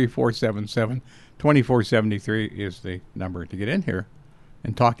 303-477-2473 is the number to get in here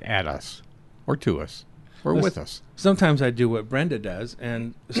and talk at us or to us or with us. Sometimes I do what Brenda does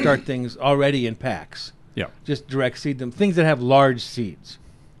and start things already in packs. Yeah. Just direct seed them, things that have large seeds.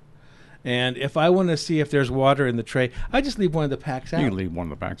 And if I want to see if there's water in the tray, I just leave one of the packs out. You can leave one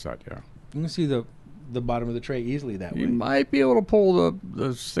of the packs out, yeah. You can see the bottom of the tray easily that You way. might be able to pull the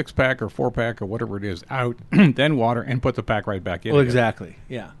 6-pack or 4-pack or whatever it is out, then water, and put the pack right back in. Well, again. exactly,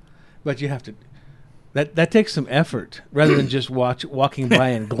 yeah. But you have to... That takes some effort rather than just walking by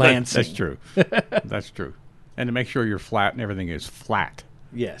and glancing. That's true. That's true. And to make sure you're flat and everything is flat.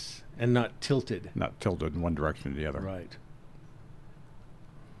 Yes, and not tilted. Not tilted in one direction or the other. Right.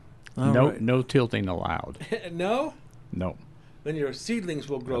 No tilting allowed. No? No. Then your seedlings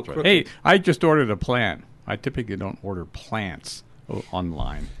will grow That's right. crooked. Hey, I just ordered a plant. I typically don't order plants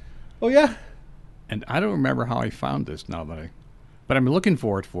online. Oh, yeah? And I don't remember how I found this now but I'm looking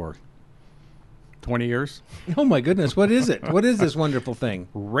for it for 20 years. Oh, my goodness. What is it? What is this wonderful thing?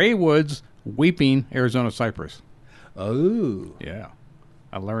 Ray Wood's Weeping Arizona Cypress. Oh. Yeah.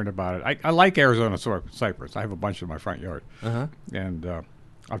 I learned about it. I like Arizona cypress. I have a bunch in my front yard. Uh-huh. And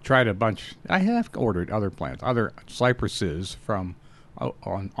I've tried a bunch. I have ordered other plants, other cypresses from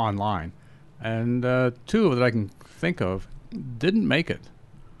online. And 2 that I can think of didn't make it.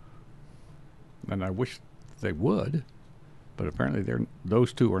 And I wish they would. But apparently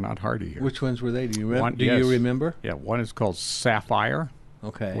those 2 are not hardy here. Which ones were they? Do you One- do yes. you remember? Yeah, one is called Sapphire.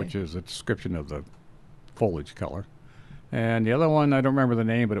 Okay. Which is a description of the foliage color. And the other one, I don't remember the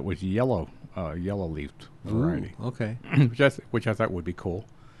name, but it was yellow-leafed variety. Ooh, okay. which I thought would be cool.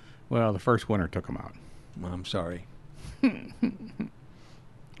 Well, the first winter took them out. I'm sorry.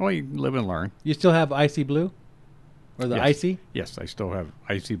 Well, you live and learn. You still have Icy Blue? Or the Yes. Icy? Yes, I still have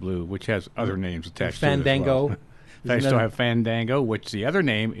Icy Blue, which has other names attached Fandango. to it as well. I Isn't still that- have Fandango, which the other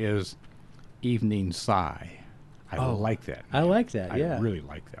name is Evening Sigh. I like that I name. like that, yeah. I really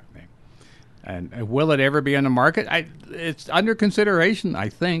like that name. And will it ever be on the market? It's under consideration, I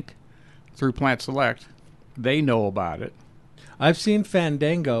think, through Plant Select. They know about it. I've seen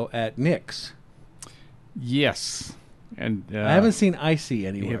Fandango at Nick's. Yes. And I haven't seen Icy you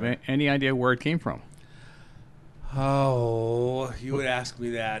anywhere. have any idea where it came from? Oh, you would ask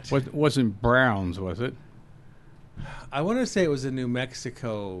me that. Wasn't Brown's, was it? I want to say it was a New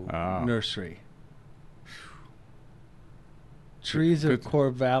Mexico Oh. nursery. Trees of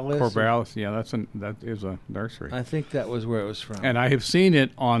Corvallis. Corvallis, yeah, that is a nursery. I think that was where it was from. And I have seen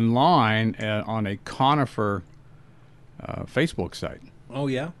it online on a conifer Facebook site. Oh,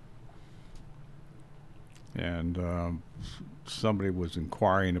 yeah? And somebody was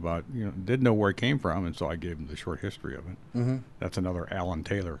inquiring about, didn't know where it came from, and so I gave them the short history of it. Mm-hmm. That's another Alan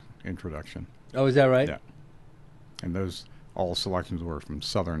Taylor introduction. Oh, is that right? Yeah. And those all selections were from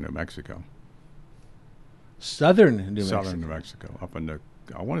southern New Mexico. Southern New Mexico. Southern New Mexico, up in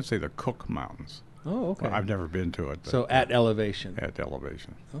I want to say the Cook Mountains. Oh, okay. Well, I've never been to it. So at elevation. At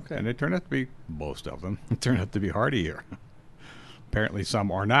elevation. Okay. And they turn out to be, most of them, turn out to be hardy here. Apparently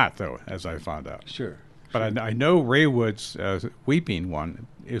some are not, though, as I found out. Sure. But I know Raywood's weeping one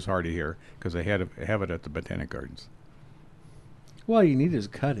is hardy here because they have it at the Botanic Gardens. Well, you need is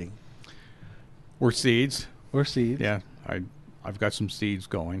cutting. Or seeds. Or seeds. Yeah, I've got some seeds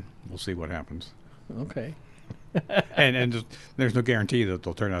going. We'll see what happens. Okay. and just, there's no guarantee that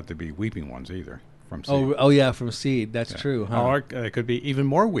they'll turn out to be weeping ones either from seed. Oh yeah, from seed. That's true. Huh? Or it could be even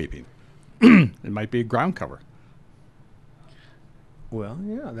more weeping. It might be a ground cover. Well,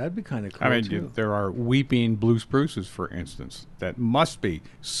 yeah, that'd be kind of cool. I mean, too. there are weeping blue spruces, for instance, that must be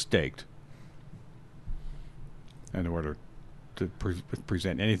staked in order to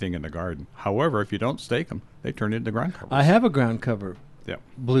present anything in the garden. However, if you don't stake them, they turn into ground covers. I have a ground cover. Yeah,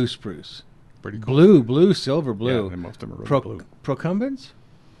 blue spruce. Pretty cool. Blue, silver blue. Yeah, and most of them are really blue. Procumbens?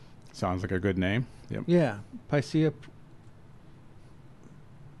 Sounds like a good name. Yep. Yeah, Picea.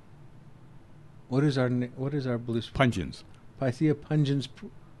 What is our blue spruce? Pungens. Picea pungens.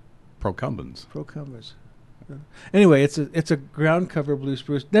 Procumbens. Procumbens. Anyway, it's a ground cover blue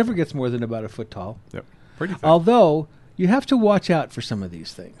spruce. Never gets more than about a foot tall. Yep. Pretty thick. Although you have to watch out for some of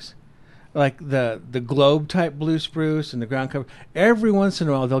these things, like the globe type blue spruce and the ground cover. Every once in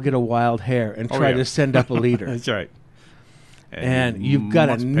a while, they'll get a wild hair and try to send up a leader. That's right. And you've got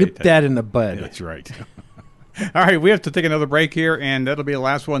to nip that in the bud. That's right. All right, we have to take another break here, and that'll be the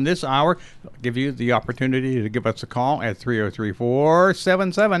last one this hour. I'll give you the opportunity to give us a call at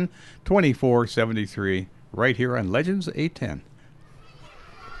 303-477-2473 right here on Legends 810.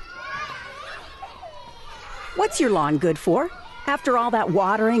 What's your lawn good for? After all that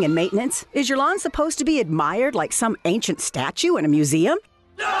watering and maintenance, is your lawn supposed to be admired like some ancient statue in a museum?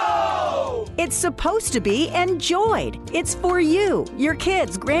 No! It's supposed to be enjoyed. It's for you, your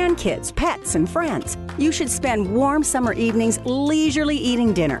kids, grandkids, pets, and friends. You should spend warm summer evenings leisurely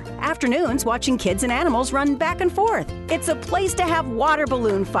eating dinner, afternoons watching kids and animals run back and forth. It's a place to have water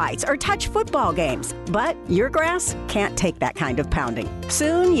balloon fights or touch football games. But your grass can't take that kind of pounding.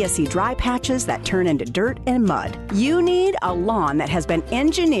 Soon you see dry patches that turn into dirt and mud. You need a lawn that has been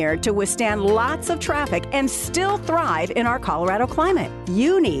engineered to withstand lots of traffic and still thrive in our Colorado climate.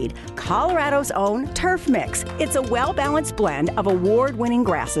 You need Colorado's own Turf Mix. It's a well-balanced blend of award-winning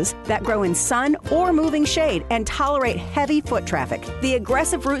grasses that grow in sun or moving shade and tolerate heavy foot traffic. The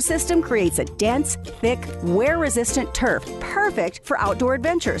aggressive root system creates a dense, thick, wear-resistant turf, perfect for outdoor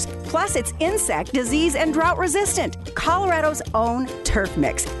adventures. Plus, it's insect, disease, and drought-resistant. Colorado's own Turf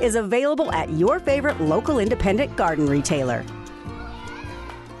Mix is available at your favorite local independent garden retailer.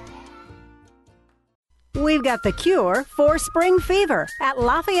 We've got the cure for spring fever at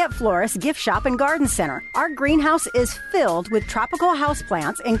Lafayette Florist Gift Shop and Garden Center. Our greenhouse is filled with tropical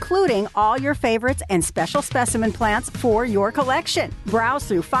houseplants, including all your favorites and special specimen plants for your collection. Browse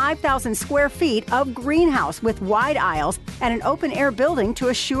through 5,000 square feet of greenhouse with wide aisles and an open-air building to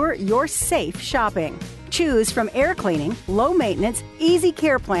assure your safe shopping. Choose from air cleaning, low maintenance, easy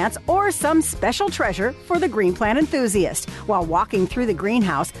care plants, or some special treasure for the green plant enthusiast. While walking through the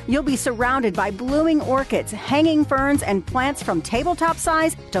greenhouse, you'll be surrounded by blooming orchids, hanging ferns, and plants from tabletop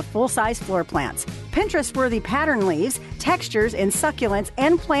size to full-size floor plants. Pinterest-worthy pattern leaves, textures in succulents,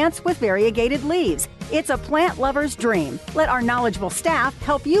 and plants with variegated leaves. It's a plant lover's dream. Let our knowledgeable staff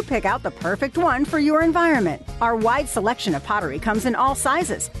help you pick out the perfect one for your environment. Our wide selection of pottery comes in all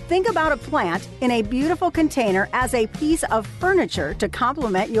sizes. Think about a plant in a beautiful container as a piece of furniture to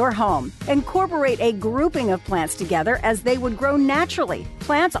complement your home. Incorporate a grouping of plants together as they would grow naturally.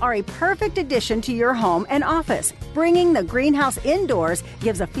 Plants are a perfect addition to your home and office. Bringing the greenhouse indoors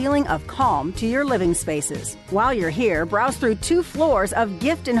gives a feeling of calm to your living spaces. While you're here, browse through 2 floors of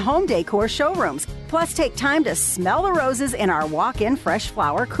gift and home decor showrooms. Plus, take time to smell the roses in our walk-in fresh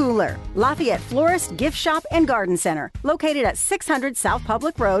flower cooler. Lafayette Florist Gift Shop and Garden Center, located at 600 South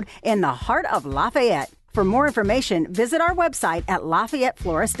Public Road in the heart of Lafayette. For more information, visit our website at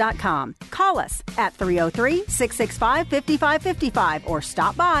LafayetteFlorist.com. Call us at 303-665-5555 or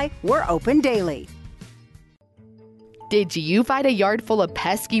stop by. We're open daily. Did you fight a yard full of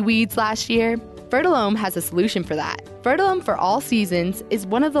pesky weeds last year? Fertilome has a solution for that. Fertilome for All Seasons is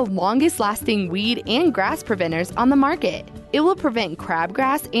one of the longest-lasting weed and grass preventers on the market. It will prevent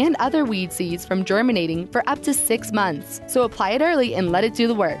crabgrass and other weed seeds from germinating for up to 6 months, so apply it early and let it do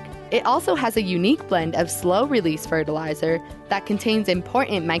the work. It also has a unique blend of slow-release fertilizer that contains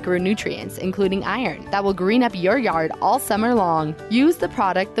important micronutrients, including iron, that will green up your yard all summer long. Use the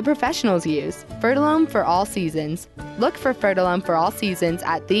product the professionals use, Fertilome for All Seasons. Look for Fertilome for All Seasons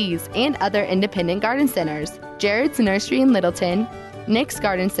at these and other independent garden centers: Jared's Nursery in Littleton, Nick's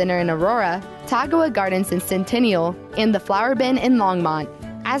Garden Center in Aurora, Tagawa Gardens in Centennial, and the Flower Bin in Longmont.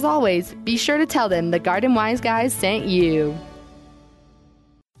 As always, be sure to tell them the Garden Wise Guys sent you.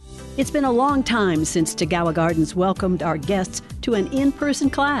 It's been a long time since Tagawa Gardens welcomed our guests to an in-person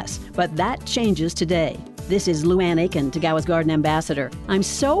class, but that changes today. This is Lou Ann Aiken, Tagawa's Garden Ambassador. I'm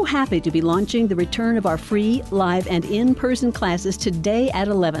so happy to be launching the return of our free, live, and in-person classes today at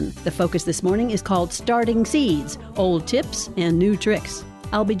 11. The focus this morning is called Starting Seeds, Old Tips and New Tricks.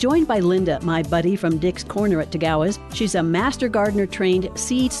 I'll be joined by Linda, my buddy from Dick's Corner at Tagawa's. She's a master gardener trained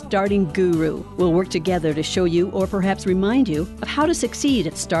seed starting guru. We'll work together to show you or perhaps remind you of how to succeed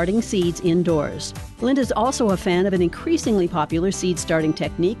at starting seeds indoors. Linda's also a fan of an increasingly popular seed starting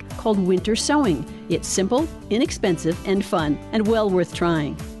technique called winter sowing. It's simple, inexpensive, and fun, and well worth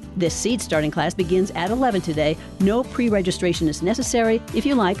trying. This seed starting class begins at 11 today. No pre-registration is necessary. If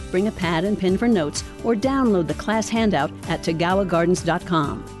you like, bring a pad and pen for notes or download the class handout at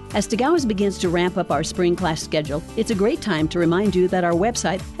tagawagardens.com. As Tagawa's begins to ramp up our spring class schedule, it's a great time to remind you that our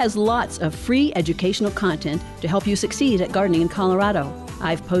website has lots of free educational content to help you succeed at gardening in Colorado.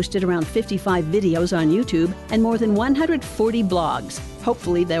 I've posted around 55 videos on YouTube and more than 140 blogs.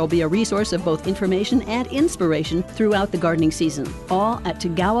 Hopefully there will be a resource of both information and inspiration throughout the gardening season, all at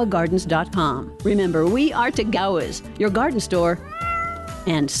tagawagardens.com. Remember, we are Tagawa's, your garden store,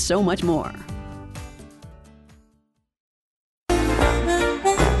 and so much more.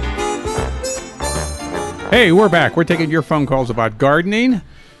 Hey, we're back. We're taking your phone calls about gardening.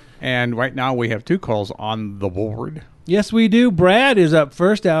 And right now we have 2 calls on the board. Yes, we do. Brad is up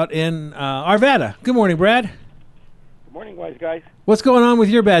first out in Arvada. Good morning, Brad. Good morning, wise guys. What's going on with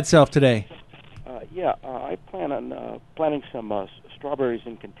your bad self today? I plan on planting some strawberries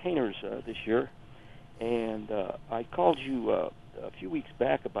in containers this year. And I called you a few weeks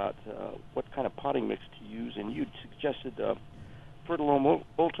back about what kind of potting mix to use. And you'd suggested Fertilome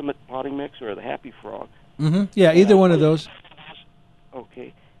Ultimate potting mix or the Happy Frog. Mm-hmm. Yeah, either one of those.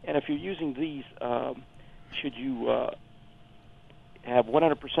 Okay. And if you're using these, should you have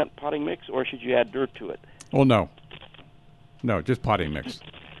 100% potting mix, or should you add dirt to it? Well, no. No, just potting mix.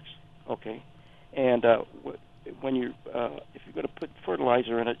 Okay. And when you're, if you're going to put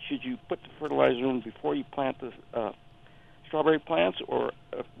fertilizer in it, should you put the fertilizer in before you plant the strawberry plants, or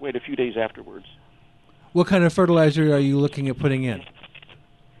wait a few days afterwards? What kind of fertilizer are you looking at putting in?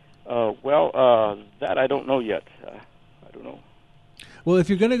 That I don't know yet. I don't know. Well, if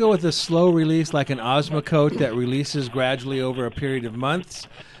you're going to go with a slow release like an Osmocote that releases gradually over a period of months,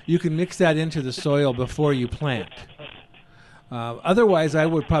 you can mix that into the soil before you plant. Otherwise, I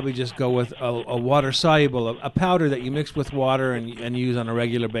would probably just go with a water-soluble, a powder that you mix with water and use on a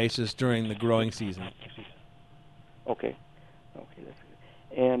regular basis during the growing season. Okay, that's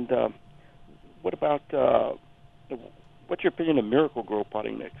good. And what about, what's your opinion of Miracle-Gro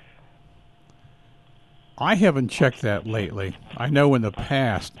potting mix? I haven't checked that lately. I know in the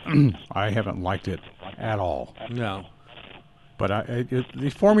past I haven't liked it at all. No. But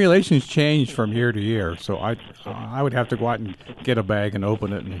the formulations change from year to year, so I would have to go out and get a bag and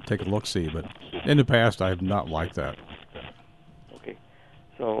open it and take a look-see. But in the past, I have not liked that. Okay.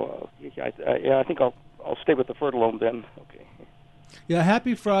 So, I think I'll stay with the Fertilome then. Okay. Yeah,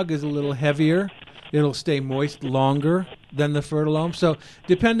 Happy Frog is a little heavier. It'll stay moist longer than the Fertilome. So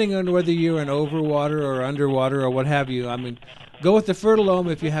depending on whether you're in overwater or underwater or what have you, I mean, go with the Fertilome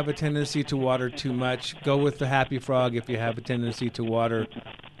if you have a tendency to water too much. Go with the Happy Frog if you have a tendency to water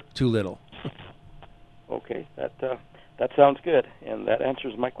too little. Okay, that sounds good, and that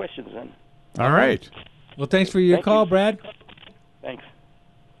answers my questions then. All right. Well, thanks for your call, Brad. Thanks.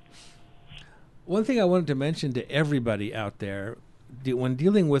 One thing I wanted to mention to everybody out there, when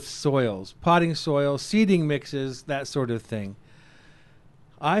dealing with soils, potting soil, seeding mixes, that sort of thing,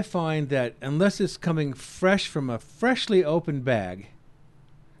 I find that unless it's coming fresh from a freshly opened bag,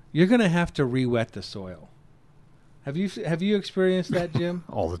 you're going to have to re-wet the soil. Have you experienced that, Jim?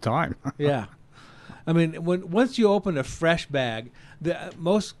 All the time. Yeah. I mean, once you open a fresh bag,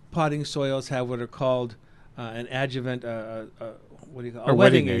 most potting soils have what are called an adjuvant, what do you call it? A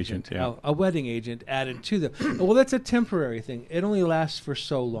wetting agent. Yeah. A wetting agent added to them. Well, that's a temporary thing. It only lasts for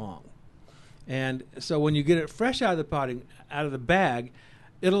so long. And so when you get it fresh out of the bag,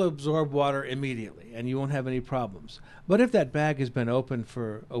 it'll absorb water immediately, and you won't have any problems. But if that bag has been open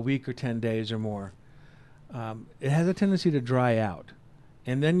for a week or 10 days or more, it has a tendency to dry out.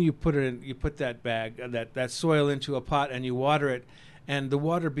 And then you put that bag, that soil into a pot, and you water it, and the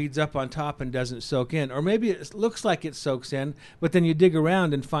water beads up on top and doesn't soak in. Or maybe it looks like it soaks in, but then you dig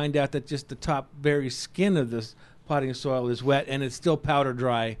around and find out that just the top very skin of this potting soil is wet, and it's still powder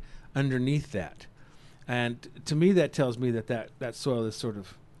dry underneath that. And to me, that tells me that soil is sort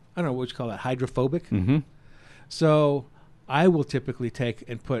of, I don't know what you call that, hydrophobic. Mm-hmm. So I will typically take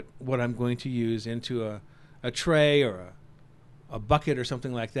and put what I'm going to use into a tray or a bucket or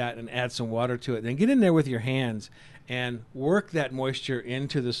something like that and add some water to it. Then get in there with your hands and work that moisture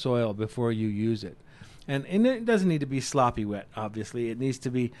into the soil before you use it. And it doesn't need to be sloppy wet, obviously. It needs to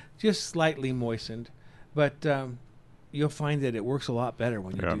be just slightly moistened. But you'll find that it works a lot better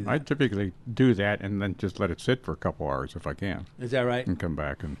when you do that. I typically do that and then just let it sit for a couple hours if I can. Is that right? And come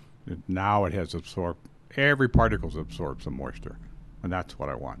back. And now it has absorbed, every particle's absorbed some moisture. And that's what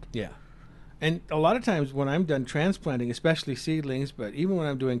I want. Yeah. And a lot of times when I'm done transplanting, especially seedlings, but even when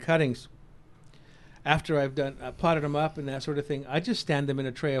I'm doing cuttings, after I've potted them up and that sort of thing, I just stand them in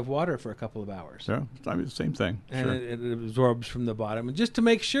a tray of water for a couple of hours. Yeah, I mean, the same thing. And sure. it absorbs from the bottom, and just to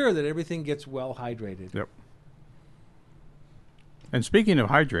make sure that everything gets well hydrated. Yep. And speaking of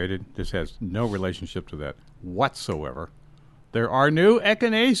hydrated, this has no relationship to that whatsoever. There are new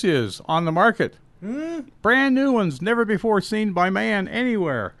echinaceas on the market. Brand new ones, never before seen by man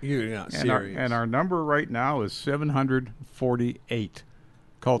anywhere. You're not serious. And our number right now is 748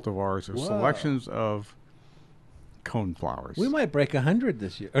 cultivars or selections of coneflowers. We might break 100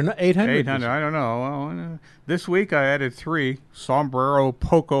 this year. Or not 800. 800, I don't know. Well, this week I added 3. Sombrero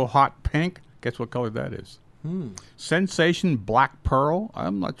Poco Hot Pink. Guess what color that is? Sensation Black Pearl.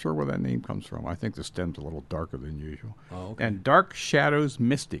 I'm not sure where that name comes from. I think the stem's a little darker than usual. Oh, okay. And Dark Shadows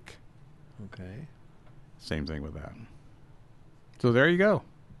Mystic. Okay. Same thing with that. So there you go.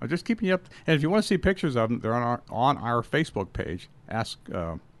 I'm just keeping you up. And if you want to see pictures of them, they're on our Facebook page. Ask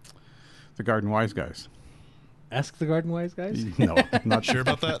the Garden Wise Guys. Ask the Garden Wise Guys? No, I'm not sure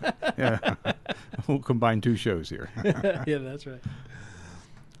about that. Yeah. We'll combine 2 shows here. Yeah, that's right.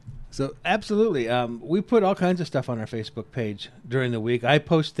 So absolutely. We put all kinds of stuff on our Facebook page during the week. I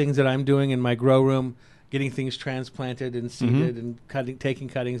post things that I'm doing in my grow room, getting things transplanted and seeded and taking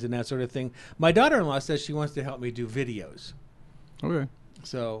cuttings and that sort of thing. My daughter-in-law says she wants to help me do videos. Okay.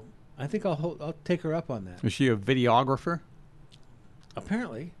 So I think I'll take her up on that. Is she a videographer?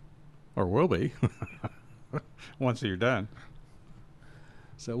 Apparently. Or will be. Once you're done.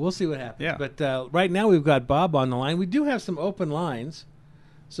 So we'll see what happens. Yeah. But right now we've got Bob on the line. We do have some open lines.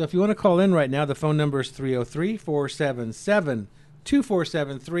 So if you want to call in right now, the phone number is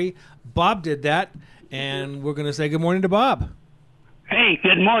 303-477-2473. Bob did that, and we're going to say good morning to Bob. Hey,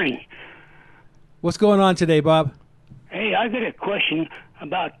 good morning. What's going on today, Bob? Hey, I got a question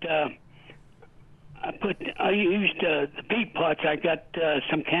about. I used the peat pots. I got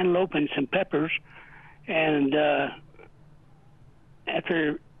some cantaloupe and some peppers, and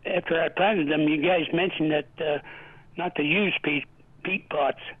after I planted them, you guys mentioned that not to use peat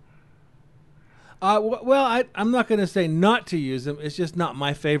pots. Well, I'm not going to say not to use them. It's just not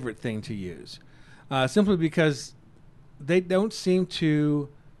my favorite thing to use, simply because they don't seem to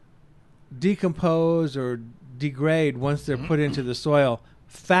decompose or degrade once they're put into the soil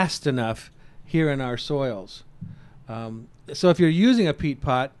fast enough here in our soils. So if you're using a peat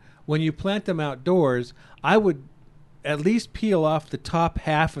pot, when you plant them outdoors, I would at least peel off the top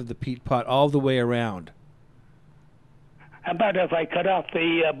half of the peat pot all the way around. How about if I cut off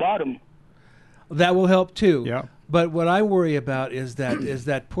the bottom? That will help too. Yeah. But what I worry about is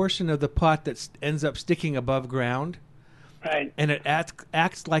that portion of the pot that ends up sticking above ground. Right. And it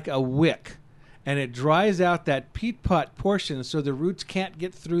acts like a wick, and it dries out that peat pot portion so the roots can't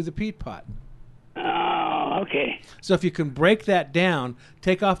get through the peat pot. Oh, okay. So if you can break that down,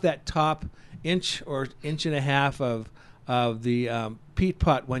 take off that top inch or inch and a half of the peat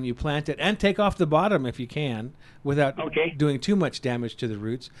pot when you plant it, and take off the bottom if you can without doing too much damage to the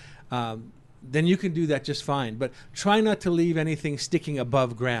roots, then you can do that just fine. But try not to leave anything sticking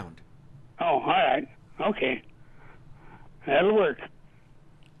above ground. Oh, all right. Okay. That'll work.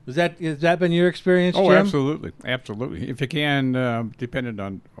 Has that been your experience, Jim? Oh, absolutely. Absolutely. If you can, depending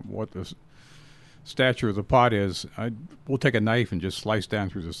on what the stature of the pot is, we'll take a knife and just slice down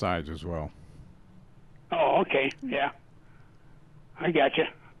through the sides as well. Oh, okay. Yeah. I got you.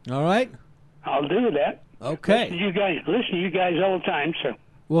 All right. I'll do that. Okay. Listen to you guys all the time, so.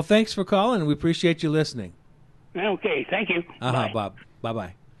 Well, thanks for calling. We appreciate you listening. Okay, thank you. Bye. Bob.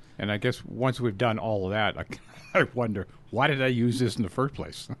 Bye-bye. And I guess once we've done all of that, I wonder, why did I use this in the first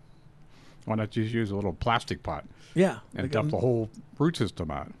place? Why not just use a little plastic pot? Yeah. And dump the whole root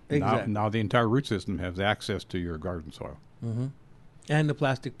system out. Exactly. Now the entire root system has access to your garden soil. Mm-hmm. And the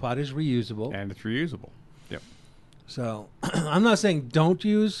plastic pot is reusable. And it's reusable. Yep. So I'm not saying don't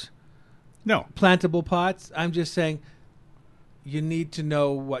use plantable pots. I'm just saying you need to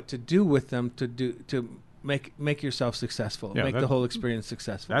know what to do with them to make yourself successful. Yeah, make the whole experience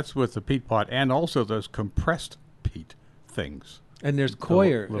successful. That's with the peat pot and also those compressed peat things. And there's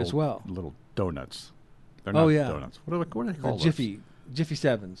coir as well. Little donuts. They're not donuts. What are they called? Jiffy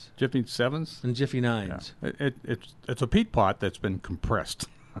 7s. Jiffy 7s? And Jiffy 9s. Yeah. It's a peat pot that's been compressed.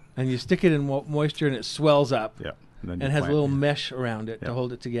 And you stick it in moisture and it swells up. Yeah. And has a little mesh around it to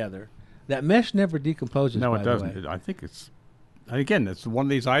hold it together. That mesh never decomposes, No, by it the doesn't. way. I think it's one of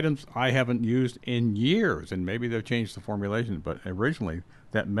these items I haven't used in years, and maybe they've changed the formulation, but originally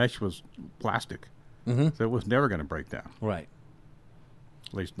that mesh was plastic. Mm-hmm. So it was never going to break down. Right.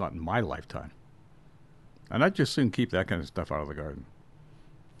 At least not in my lifetime. And I'd just soon keep that kind of stuff out of the garden.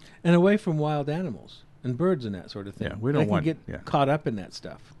 And away from wild animals and birds and that sort of thing. Yeah, we don't want get caught up in that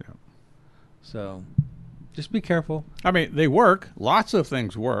stuff. Yeah. So just be careful. I mean, they work. Lots of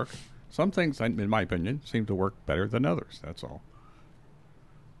things work. Some things, in my opinion, seem to work better than others. That's all.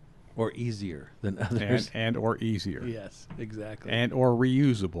 Or easier than others. And or easier. Yes, exactly. And or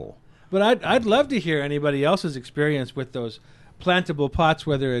reusable. But I'd love to hear anybody else's experience with those plantable pots,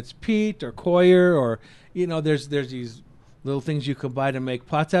 whether it's peat or coir or, there's these little things you can buy to make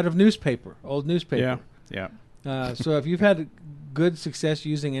pots out of newspaper, old newspaper. Yeah. So if you've had good success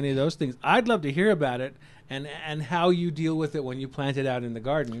using any of those things, I'd love to hear about it and how you deal with it when you plant it out in the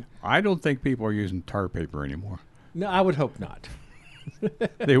garden. I don't think people are using tar paper anymore. No, I would hope not.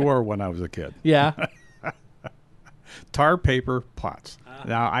 They were when I was a kid. Yeah. Tar paper pots.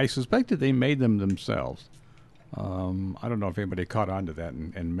 Now, I suspected they made them themselves. I don't know if anybody caught on to that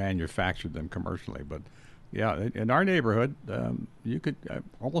and manufactured them commercially, but yeah, in our neighborhood, you could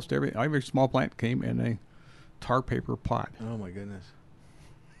almost every small plant came in a tar paper pot. Oh my goodness!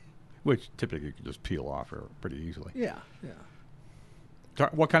 Which typically you can just peel off pretty easily. Yeah.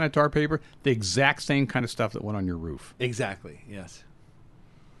 What kind of tar paper? The exact same kind of stuff that went on your roof. Exactly. Yes.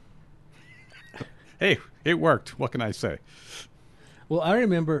 Hey, it worked. What can I say? Well, I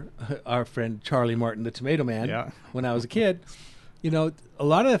remember our friend Charlie Martin, the Tomato Man, when I was a kid. A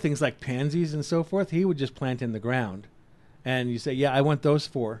lot of the things like pansies and so forth, he would just plant in the ground. And you say, I want those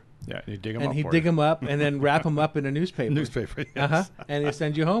 4. Yeah, he'd dig them and up. He'd dig them up and then wrap them up in a newspaper. Yes. And he'd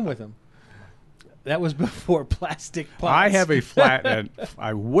send you home with them. That was before plastic pots. I have a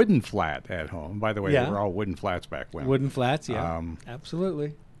wooden flat at home. By the way, they were all wooden flats back when. Wooden flats, yeah.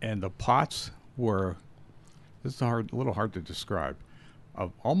 Absolutely. And the pots were, this is a little hard to describe,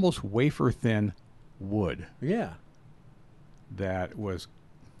 of almost wafer-thin wood. Yeah. That was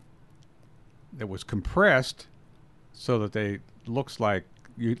compressed so that they looks like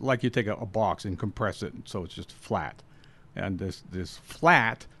you take a box and compress it so it's just flat. And this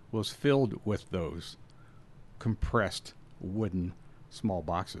flat was filled with those compressed wooden small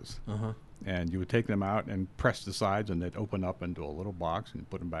boxes. Uh-huh. And you would take them out and press the sides, and they'd open up into a little box and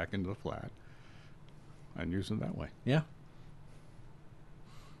put them back into the flat and use them that way. Yeah.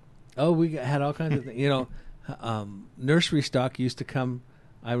 Oh, we had all kinds of things. Nursery stock used to come.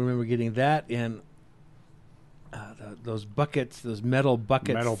 I remember getting that in those buckets, those metal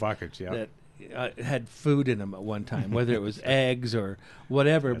buckets. Metal buckets, yeah. That had food in them at one time, whether it was eggs or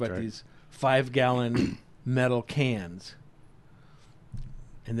whatever, That's but right. these 5-gallon metal cans.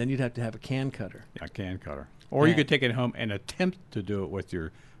 And then you'd have to have a can cutter. Yeah, can cutter. Or you could take it home and attempt to do it with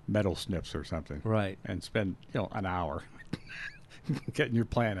your metal snips or something. Right. And spend, an hour getting your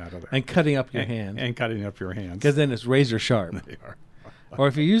plant out of there. And cutting up your hands. And cutting up your hands. Because then it's razor sharp. They are. Or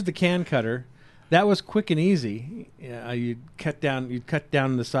if you use the can cutter, that was quick and easy. You'd cut down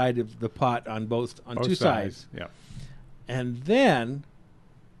the side of the pot on two sides. Yeah. And then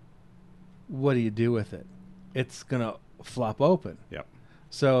what do you do with it? It's going to flop open. Yep.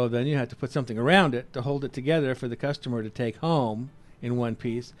 So then you have to put something around it to hold it together for the customer to take home in one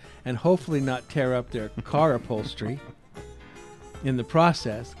piece and hopefully not tear up their car upholstery in the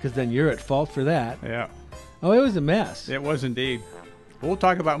process, because then you're at fault for that. Yeah. Oh, it was a mess. It was indeed. We'll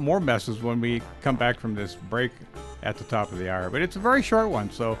talk about more messes when we come back from this break at the top of the hour. But it's a very short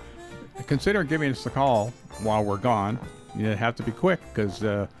one, so consider giving us a call while we're gone. You have to be quick because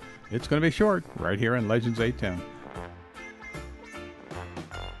it's going to be short right here on Legends 810.